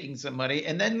he's taking some money,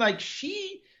 and then like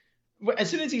she,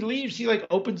 as soon as he leaves, she like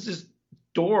opens this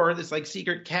door, this like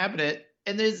secret cabinet,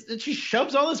 and she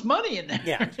shoves all this money in there.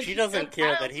 Yeah, she doesn't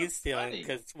care that he's stealing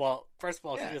because, well, first of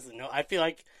all, she doesn't know. I feel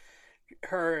like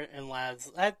her and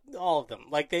Lads, all of them,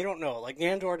 like they don't know. Like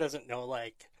Nandor doesn't know.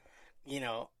 Like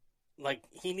like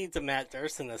he needs a Matt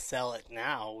Durson to sell it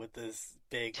now with this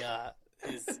big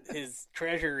his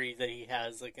treasury that he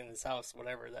has like in his house,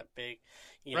 whatever, that big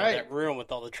that room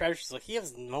with all the treasures. Like he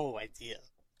has no idea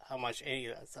how much any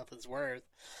of that stuff is worth.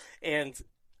 And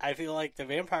I feel like the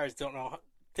vampires don't know.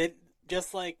 They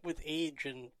just like with Age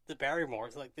and the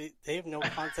Barrymores, like they have no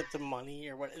concept of money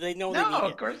or what. They know they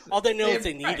need it. Course. All they know is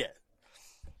they need it.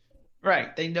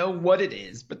 Right. They know what it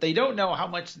is, but they don't know how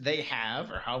much they have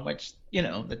or how much,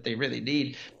 that they really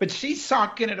need. But she's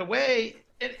socking it away,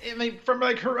 from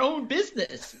like her own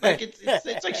business. Like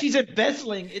it's like she's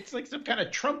embezzling. It's like some kind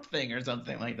of Trump thing or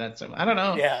something like that. So I don't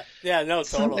know. Yeah, no,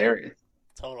 totally.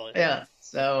 Totally. Yeah.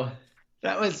 So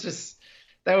that was just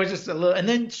a little, and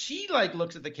then she like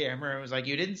looks at the camera and was like,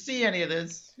 "You didn't see any of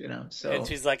this, So and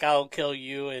she's like, "I'll kill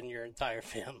you and your entire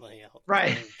family. I'll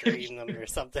drain them or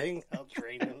something. I'll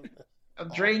drain them. I'll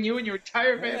drain you and your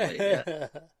entire family." Yeah.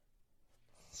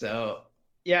 So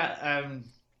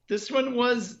this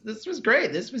was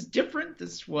great. This was different.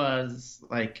 This was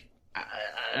like I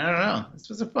don't know. This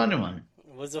was a fun one.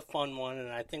 It was a fun one,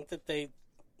 and I think that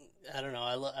I don't know.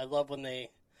 I love when they.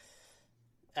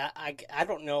 I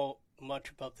don't know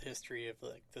much about the history of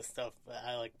like this stuff.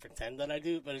 I like pretend that I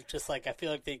do, but it's just like I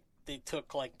feel like they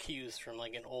took like cues from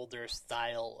like an older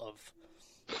style of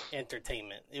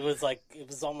entertainment. It was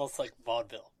almost like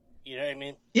vaudeville. You know what I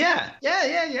mean? Yeah.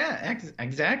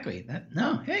 Exactly.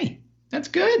 Hey, that's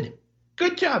good.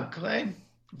 Good job, Clay.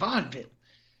 Vaudeville.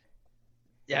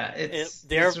 Yeah,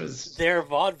 their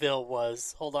vaudeville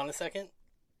was. Hold on a second.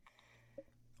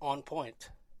 On point.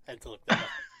 I had to look that up.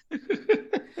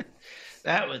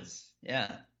 That was,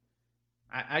 yeah.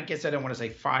 I guess I don't want to say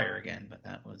fire again, but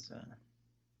that was,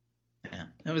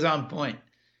 it was on point.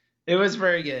 It was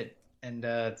very good. And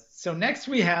so next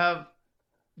we have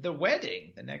the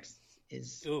wedding. The next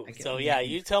is. Ooh, so yeah,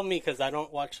 you tell me because I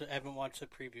haven't watched the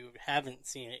preview. Haven't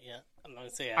seen it yet. I'm gonna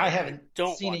say I haven't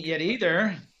seen it yet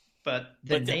either. but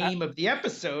the But name of the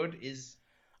episode is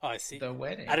Oh, I see. The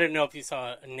Wedding. I didn't know if you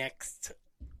saw next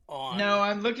on. No,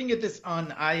 I'm looking at this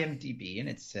on IMDb, and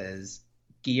it says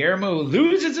Guillermo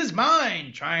loses his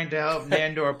mind trying to help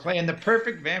Nandor plan the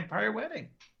perfect vampire wedding.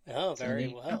 Oh,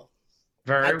 very well.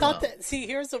 Very I well. thought that. See,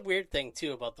 here's a weird thing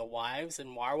too about the wives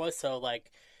and Marwa. So,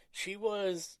 like, she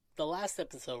was the last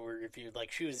episode we reviewed.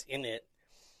 Like, she was in it.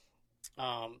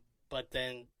 But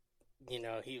then, you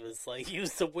know, he was like,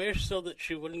 used the wish so that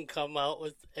she wouldn't come out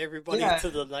with everybody to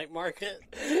the night market.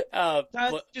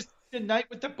 That's just the night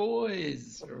with the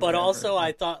boys. But also,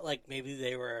 I thought like maybe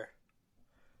they were.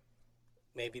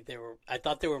 I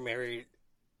thought they were married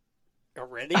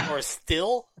already or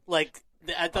still. Like,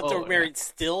 I thought they were married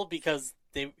still because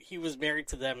he was married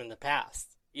to them in the past.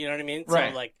 You know what I mean?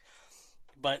 Right. So like,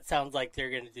 but it sounds like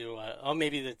they're going to do.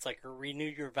 Maybe it's like a renew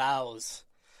your vows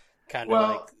kind of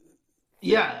like.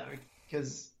 Yeah,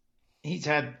 because he's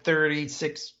had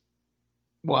 36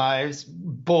 wives,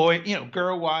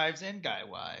 girl wives and guy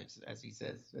wives, as he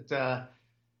says. But,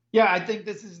 yeah, I think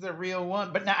this is the real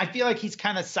one. But now I feel like he's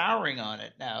kind of souring on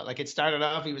it now. Like, it started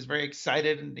off, he was very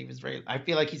excited, and I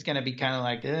feel like he's going to be kind of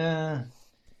like,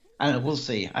 I don't know, we'll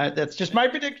see. That's just my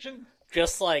prediction.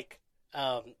 Just like,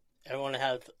 I want to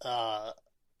have, I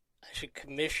should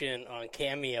commission on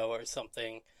Cameo or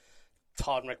something,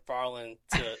 Todd McFarlane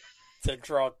to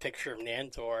draw a picture of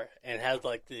Nandor and have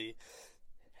like the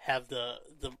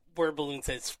word balloon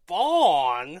says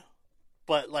Spawn,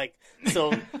 but like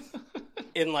so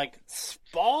in like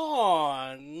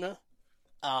Spawn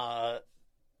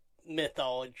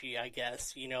mythology, I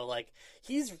guess, you know, like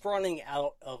he's running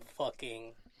out of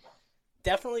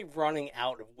definitely running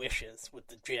out of wishes with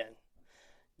the Jinn.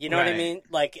 You know what I mean?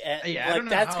 Like, like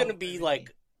that's gonna be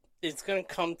like it's gonna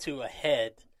come to a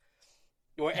head.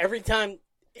 Or every time,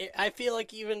 I feel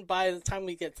like even by the time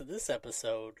we get to this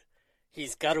episode,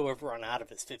 he's got to have run out of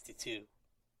his 52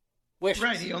 wishes.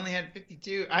 Right, he only had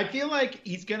 52. I feel like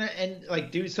he's gonna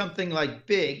do something like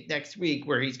big next week,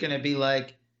 where he's gonna be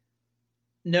like,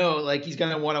 no, like he's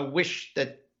gonna want to wish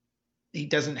that he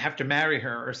doesn't have to marry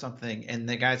her or something, and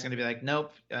the guy's gonna be like,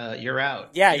 nope, you're out.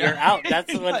 Yeah, you're out.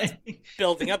 That's what it's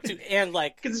building up to, and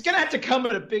like, because it's gonna have to come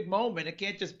at a big moment. It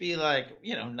can't just be like,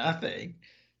 nothing.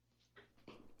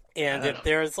 And if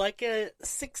there's like a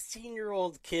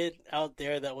 16-year-old kid out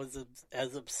there that was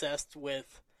as obsessed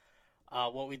with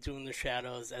What We Do in the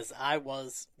Shadows as I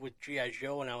was with G.I.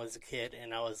 Joe when I was a kid,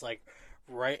 and I was like,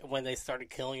 right when they started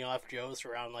killing off Joes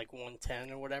around like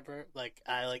 110 or whatever, like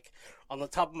I like on the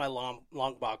top of my long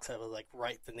box I would like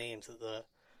write the names of the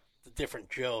different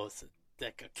Joes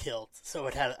that got killed. So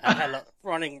I had a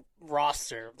running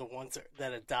roster of the ones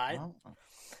that had died.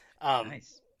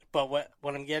 Nice. But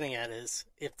what I'm getting at is,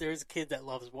 if there's a kid that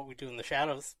loves What We Do in the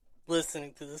Shadows,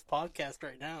 listening to this podcast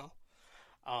right now,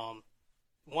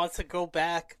 wants to go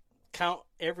back, count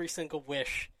every single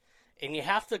wish, and you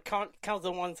have to count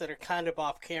the ones that are kind of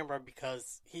off camera,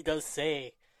 because he does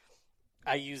say,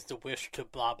 I used the wish to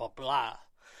blah, blah, blah.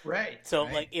 Right. So,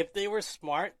 like, if they were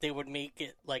smart, they would make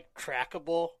it, like,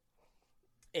 trackable,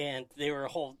 and they were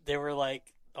like,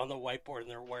 on the whiteboard in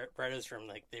their writer's room,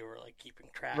 like, they were, like, keeping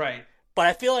track. Right. But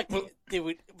I feel like they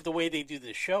would, the way they do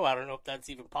this show, I don't know if that's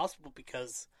even possible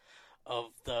because of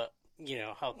the,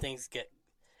 how things get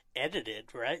edited,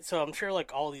 right? So I'm sure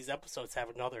like all these episodes have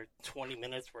another 20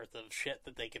 minutes worth of shit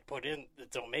that they could put in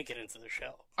that don't make it into the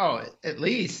show. Oh, at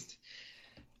least.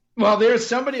 Well, there's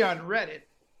somebody on Reddit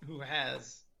who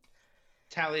has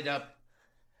tallied up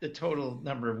the total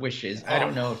number of wishes. I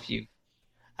don't know if you...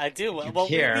 I do. Well,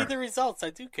 read the results.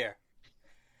 I do care.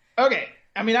 Okay.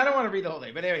 I mean, I don't want to read the whole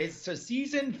thing, but anyways, so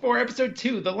season 4, episode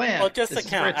 2, The Lamp. Well, just the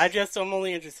count. I'm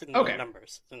only interested in the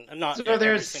numbers, and not. So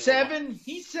there's 7. One.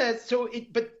 He says so.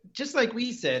 But just like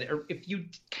we said, if you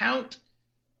count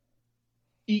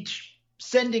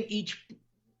sending each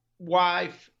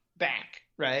wife back,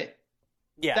 right?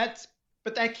 Yeah.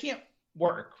 But that can't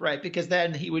work, right? Because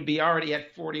then he would be already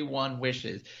at 41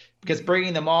 wishes. Because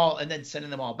bringing them all and then sending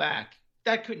them all back,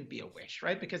 that couldn't be a wish,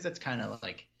 right? Because that's kind of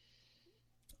like.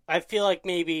 I feel like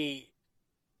maybe...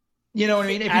 You know what I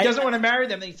mean? If he doesn't want to marry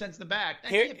them, then he sends them back.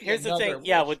 Here's the thing. Wish.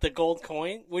 Yeah, with the gold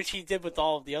coin, which he did with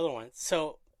all of the other ones.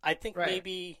 So I think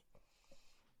maybe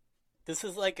this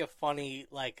is like a funny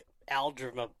like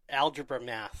algebra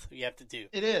math you have to do.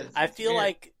 It is. I feel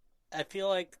like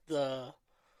the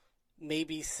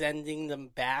maybe sending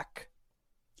them back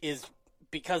is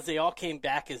because they all came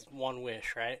back as one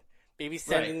wish, right? Maybe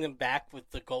sending them back with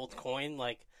the gold coin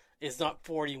like is not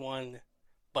 41.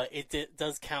 But it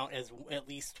does count as at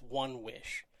least one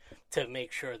wish to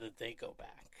make sure that they go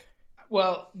back.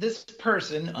 Well, this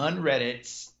person on Reddit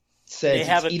says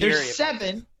it's either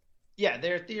 7 yeah,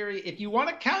 their theory, if you want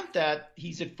to count that,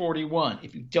 he's at 41.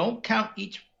 If you don't count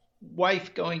each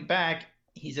wife going back,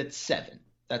 he's at 7.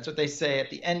 That's what they say at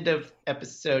the end of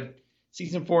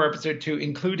season 4, episode 2,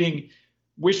 including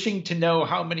wishing to know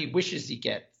how many wishes he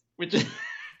gets, which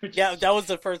Yeah, that was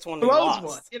the first one he blows lost.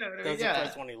 one. You know, That was the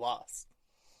first one he lost.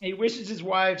 He wishes his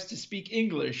wives to speak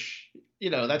English.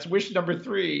 You know, that's wish number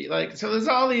 3. Like, so there's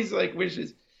all these like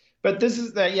wishes, but this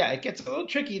is that. Yeah, it gets a little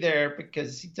tricky there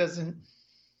because he doesn't.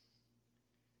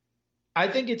 I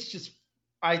think it's just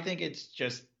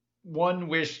one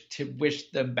wish to wish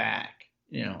them back.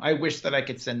 You know, I wish that I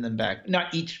could send them back.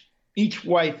 Not each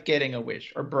wife getting a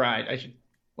wish, or bride. I should,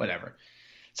 whatever.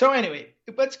 So anyway,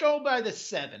 let's go by the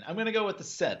 7. I'm going to go with the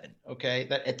 7. Okay,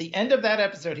 that at the end of that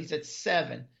episode, he's at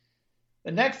 7.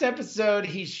 The next episode,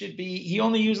 he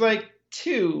only used like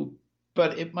 2,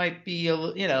 but it might be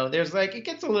there's like, it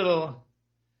gets a little.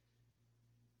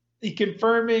 He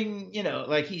confirming,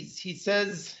 like he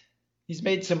says he's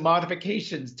made some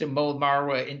modifications to mold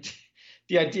Marwa into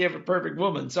the idea of a perfect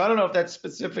woman. So I don't know if that's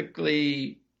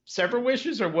specifically several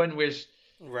wishes or one wish,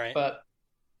 right? But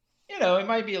it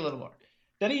might be a little more.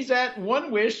 Then he's at one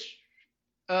wish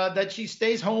that she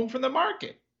stays home from the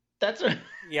market. That's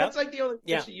like the only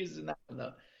wish he uses in that one,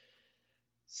 though.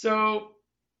 So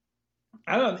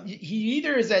I don't know. He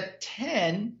either is at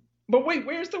 10, but wait,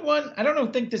 where's the one? I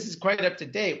don't think this is quite up to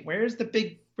date. Where's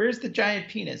the giant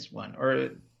penis one?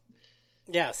 Or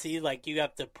yeah, see, like you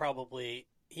have to probably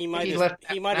he might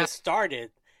have started,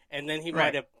 and then he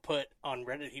might have put on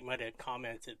Reddit. He might have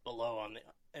commented below on the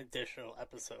additional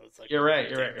episodes. Like you're right.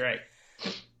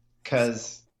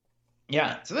 Because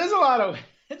so there's a lot,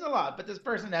 but this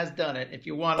person has done it. If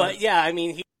you want, but yeah, I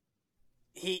mean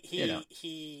this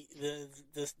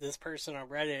person on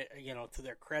Reddit, to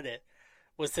their credit,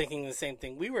 was thinking the same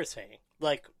thing we were saying.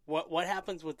 Like, what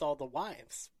happens with all the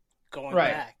wives going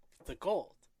back to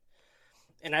gold?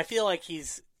 And I feel like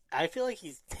he's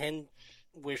 10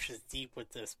 wishes deep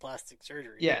with this plastic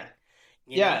surgery. Yeah.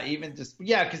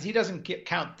 Because he doesn't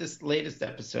count this latest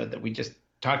episode that we just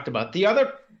talked about.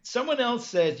 Someone else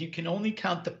says you can only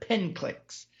count the pen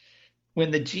clicks when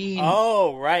the gene.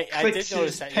 Oh, right. I did clicks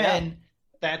notice his that. pen. Yeah.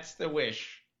 That's the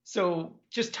wish. So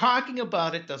just talking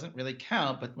about it doesn't really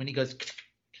count. But when he goes,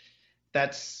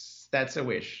 that's a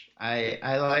wish. I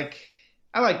like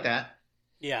that.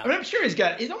 Yeah. I mean, I'm sure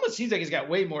it almost seems like he's got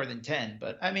way more than 10,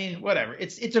 but I mean, whatever.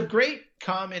 It's a great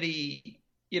comedy,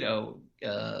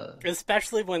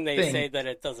 especially when they thing. say that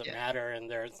it doesn't matter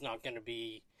and there's not going to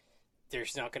be a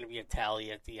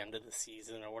tally at the end of the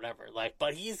season or whatever. Like,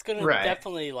 but he's going to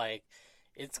definitely, like,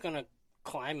 it's going to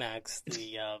climax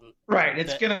the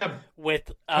it's going to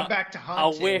with come back to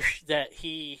haunt a wish that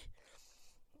he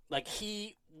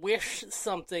wished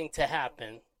something to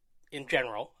happen in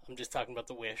general. I'm just talking about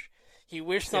the wish. He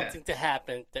wished something to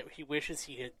happen that he wishes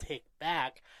he could take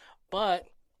back, but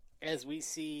as we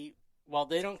see, while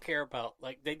they don't care about,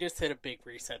 like, they just hit a big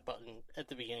reset button at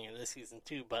the beginning of this season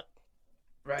too, but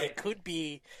it could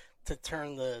be to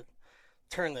turn the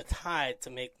tide to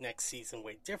make next season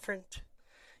way different.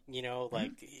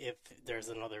 Like if there's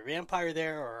another vampire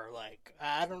there, or like,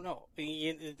 I don't know,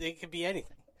 it could be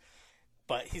anything.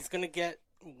 But he's gonna get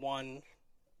one.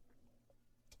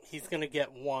 He's gonna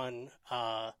get one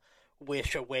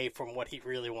wish away from what he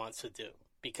really wants to do,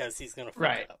 because he's gonna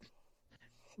fuck it up.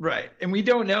 Right, and we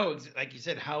don't know, like you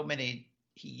said, how many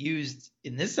he used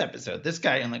in this episode. This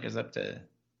guy only goes up to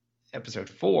episode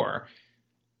 4,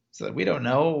 so we don't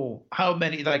know how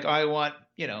many. Like, I want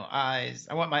eyes.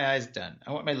 I want my eyes done.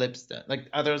 I want my lips done. Like,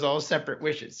 are those all separate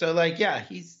wishes? So, like, yeah,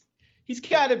 he's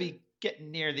got to be getting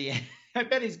near the end. I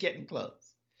bet he's getting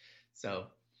close. So,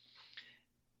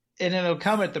 and it'll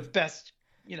come at the best,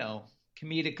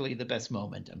 comedically the best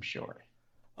moment, I'm sure.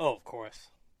 Oh, of course.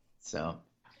 So,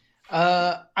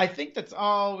 I think that's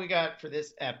all we got for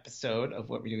this episode of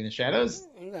What We Do in the Shadows.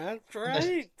 That's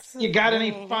right. You got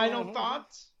any final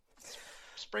thoughts?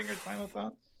 Springer's final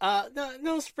thoughts?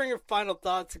 No Springer final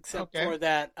thoughts, except for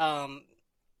that, that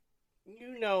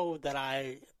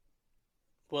I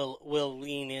will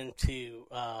lean into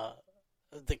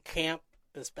the camp,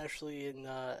 especially in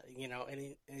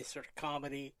any sort of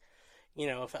comedy.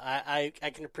 If I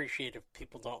can appreciate if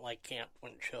people don't like camp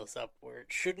when it shows up where it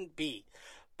shouldn't be,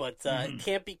 but it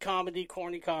can't be comedy,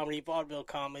 corny comedy, vaudeville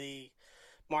comedy,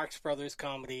 Marx Brothers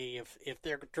comedy. If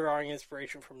they're drawing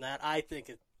inspiration from that, I think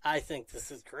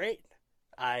this is great.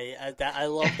 I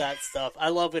love that stuff. I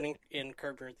love it in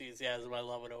Curb Your Enthusiasm. I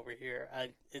love it over here.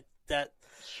 They're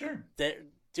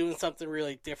doing something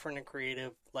really different and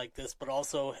creative like this, but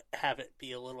also have it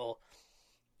be a little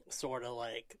sort of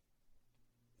like,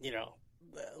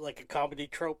 like a comedy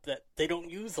trope that they don't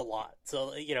use a lot. So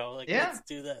like Yeah. let's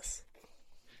do this.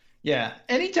 Yeah,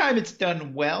 anytime it's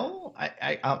done well,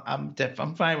 I'm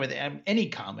fine with it. Any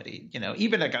comedy,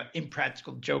 even like an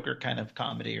Impractical Joker kind of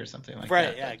comedy or something like Right?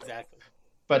 that. Yeah, exactly.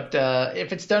 But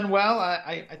if it's done well,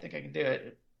 I think I can do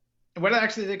it. What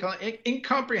actually they call it,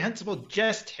 incomprehensible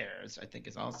jest hairs, I think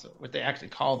is also what they actually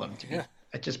call them.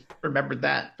 I just remembered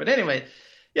that. But anyway,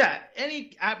 yeah.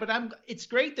 It's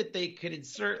great that they could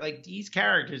insert like these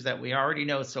characters that we already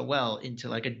know so well into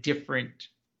like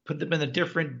put them in a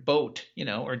different boat,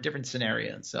 or a different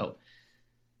scenario. So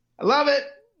I love it.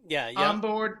 Yeah. On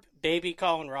board. Baby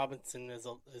Colin Robinson is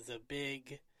a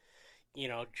big,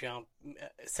 jump.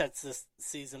 Sets this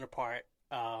season apart.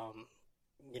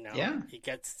 Yeah. He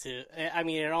gets to. I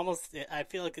mean, I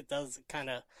feel like it does kind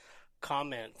of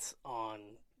comment on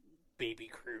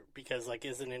Baby Groot because, like,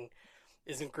 isn't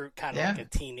Groot kind of like a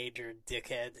teenager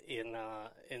dickhead in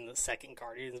the second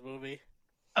Guardians movie?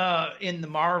 In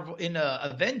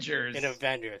Avengers. In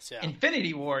Avengers, yeah.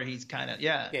 Infinity War, he's kind of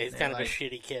he's kind of a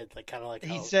shitty kid, like kind of like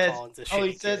he how says. Colin's a All shitty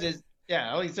he says kid.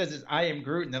 all he says is "I am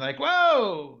Groot," and they're like,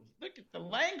 "Whoa, look at the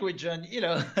language on."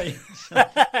 Yeah. I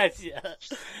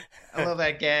love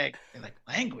that gag. They're like,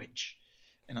 "Language,"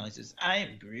 and all he says, "I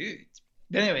am Groot."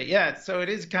 But anyway, yeah. So it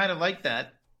is kind of like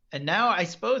that. And now I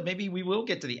suppose maybe we will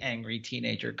get to the angry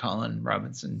teenager Colin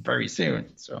Robinson very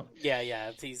soon. So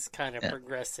yeah. He's kind of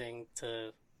progressing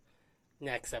to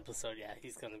next episode. Yeah,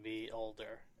 he's going to be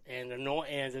older and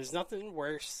and there's nothing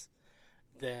worse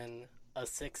than a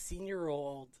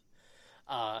 16-year-old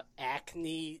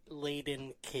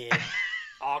acne-laden kid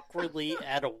awkwardly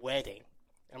at a wedding.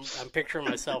 I'm picturing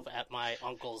myself at my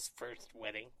uncle's first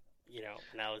wedding.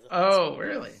 When I was. Oh,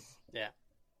 really? Yeah.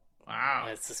 Wow.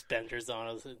 And suspenders on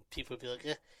us, and people would be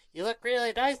like, "You look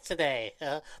really nice today.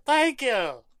 Thank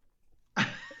you."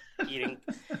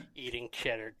 eating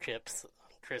cheddar chips on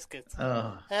Triscuits.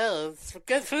 Oh, it's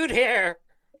good food here.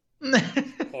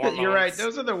 You're right.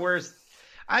 Those are the worst.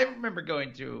 I remember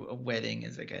going to a wedding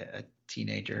as like a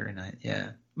teenager,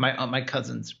 and my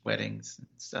cousin's weddings and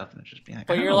stuff, and just being like.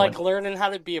 But you're like learning how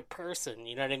to be a person.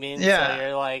 You know what I mean? Yeah. So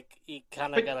you're like, you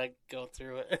kind of gotta go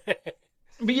through it.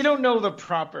 But you don't know the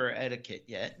proper etiquette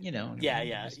yet,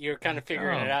 Yeah. You're kind of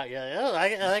figuring it out. You're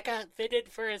like, I got fitted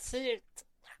for a suit.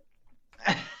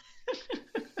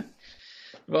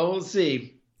 Well, we'll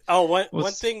see. Oh,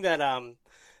 one thing that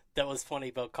was funny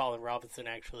about Colin Robinson,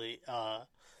 actually,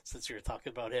 since you were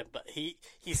talking about him, but he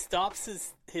stops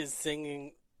his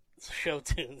singing show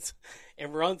tunes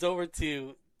and runs over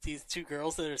to these two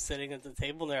girls that are sitting at the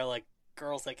table, and they're like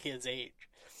girls like his age,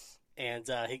 and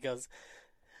he goes,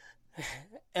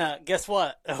 guess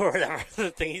what? Or whatever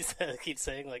the thing he keeps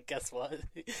saying, like, guess what?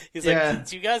 He's like,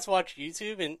 do you guys watch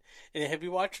YouTube? And have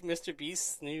you watched Mr.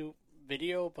 Beast's new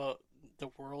video about the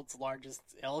world's largest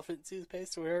elephant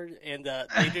toothpaste or whatever? And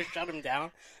they just shut him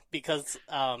down because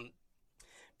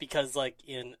like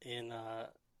in an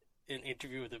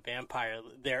interview with a vampire,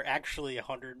 they're actually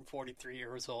 143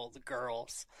 years old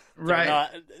girls. They're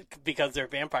not, because they're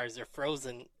vampires, they're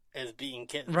frozen as being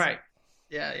kids. Right.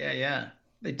 Yeah.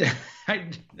 They did.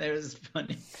 That was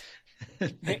funny.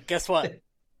 Hey, guess what?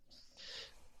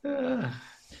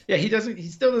 He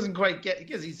still doesn't quite get,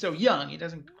 because he's so young. He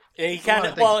doesn't. Yeah, he kind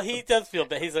of. Well, he does feel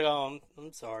bad. He's like, "Oh,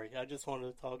 I'm sorry. I just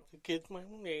wanted to talk to kids my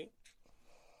own age."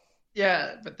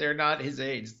 Yeah, but they're not his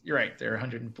age. You're right. They're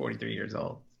 143 years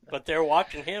old. But they're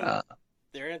watching him.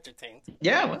 They're entertained.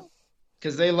 Yeah, well,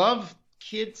 because they love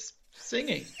kids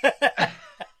singing.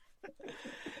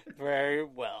 Very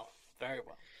well. Very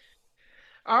well.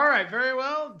 All right, very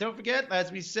well. Don't forget,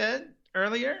 as we said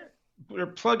earlier, we're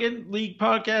plugging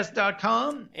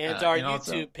leaguepodcast.com. And our and YouTube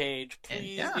also, page.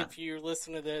 Please, if you're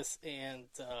listening to this and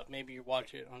maybe you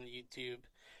watch it on YouTube,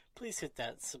 please hit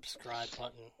that subscribe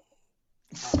button.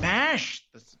 Smash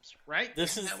the subscribe.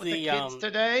 This is the kids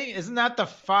today. Isn't that the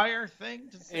fire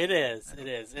thing? It is.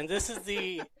 And this is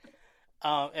the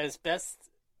as best.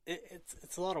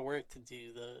 It's a lot of work to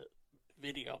do the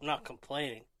video. I'm not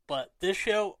complaining, but this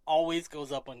show always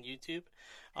goes up on YouTube.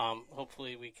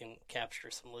 Hopefully we can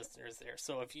capture some listeners there.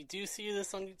 So if you do see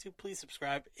this on YouTube, please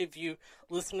subscribe. If you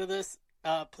listen to this,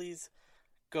 please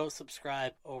go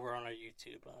subscribe over on our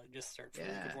YouTube. Just search for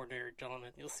League of Ordinary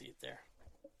Gentlemen. You'll see it there.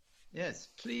 Yes,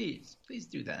 please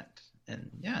do that.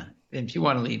 And if you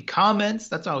want to leave comments,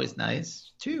 that's always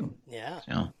nice too. Yeah.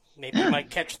 So, maybe you might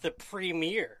catch the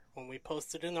premiere when we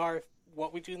post it in our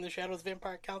What We Do in the Shadows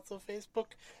Vampire Council Facebook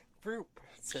group.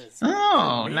 It says,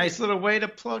 nice little way to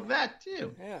plug that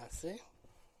too. Yeah, see?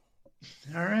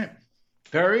 All right.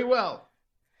 Very well.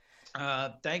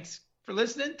 Thanks for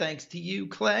listening. Thanks to you,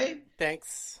 Clay.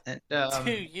 Thanks and,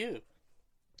 to you.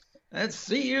 Let's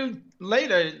see you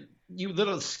later, you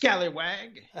little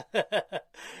scallywag.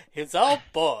 He's all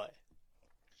boy.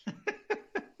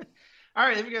 All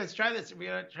right, here we go. Let's try this. We're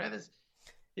gonna try this.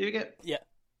 Here we go. Yeah.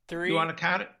 3. You want to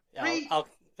count it? Yeah, 3. I'll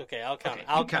count Okay, it.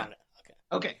 I'll you count it. Okay.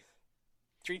 Okay.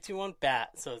 3, 2, 1, bat.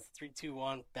 So it's 3, 2,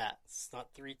 1, bat. It's not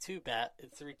 3, 2, bat.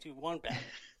 It's 3, 2, 1, bat.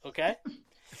 Okay?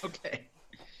 Okay.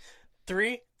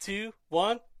 3, 2,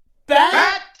 1, bat!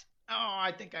 Bat! Oh,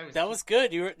 I think I was. That was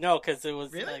good. You were no, because it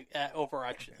was Really? like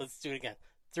Overwatch. Let's do it again.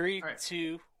 3, All right.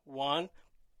 2, 1,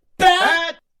 bat!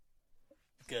 Bat!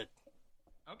 Good.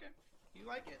 Okay. You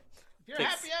like it. If you're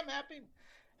Thanks. happy, I'm happy.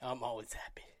 I'm always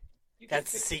happy. You can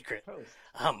That's the fix secret. the post.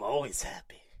 I'm always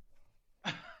happy.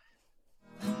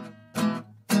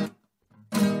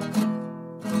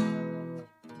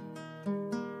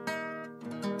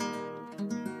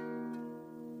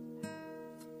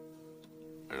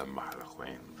 La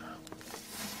Malaguena.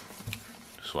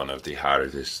 It's one of the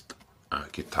hardest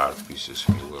guitar pieces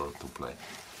in the world to play.